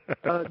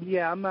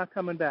 Yeah, I'm not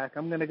coming back.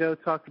 I'm going to go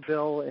talk to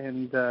Bill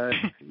and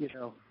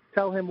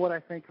tell him what I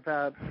think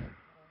about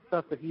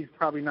stuff that he's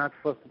probably not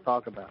supposed to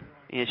talk about.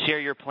 Yeah, share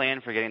your plan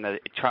for getting the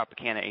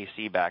Tropicana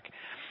AC back.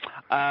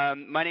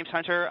 My name's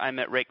Hunter. I'm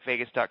at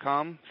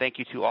RakeVegas.com. Thank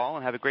you to all,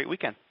 and have a great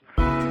weekend.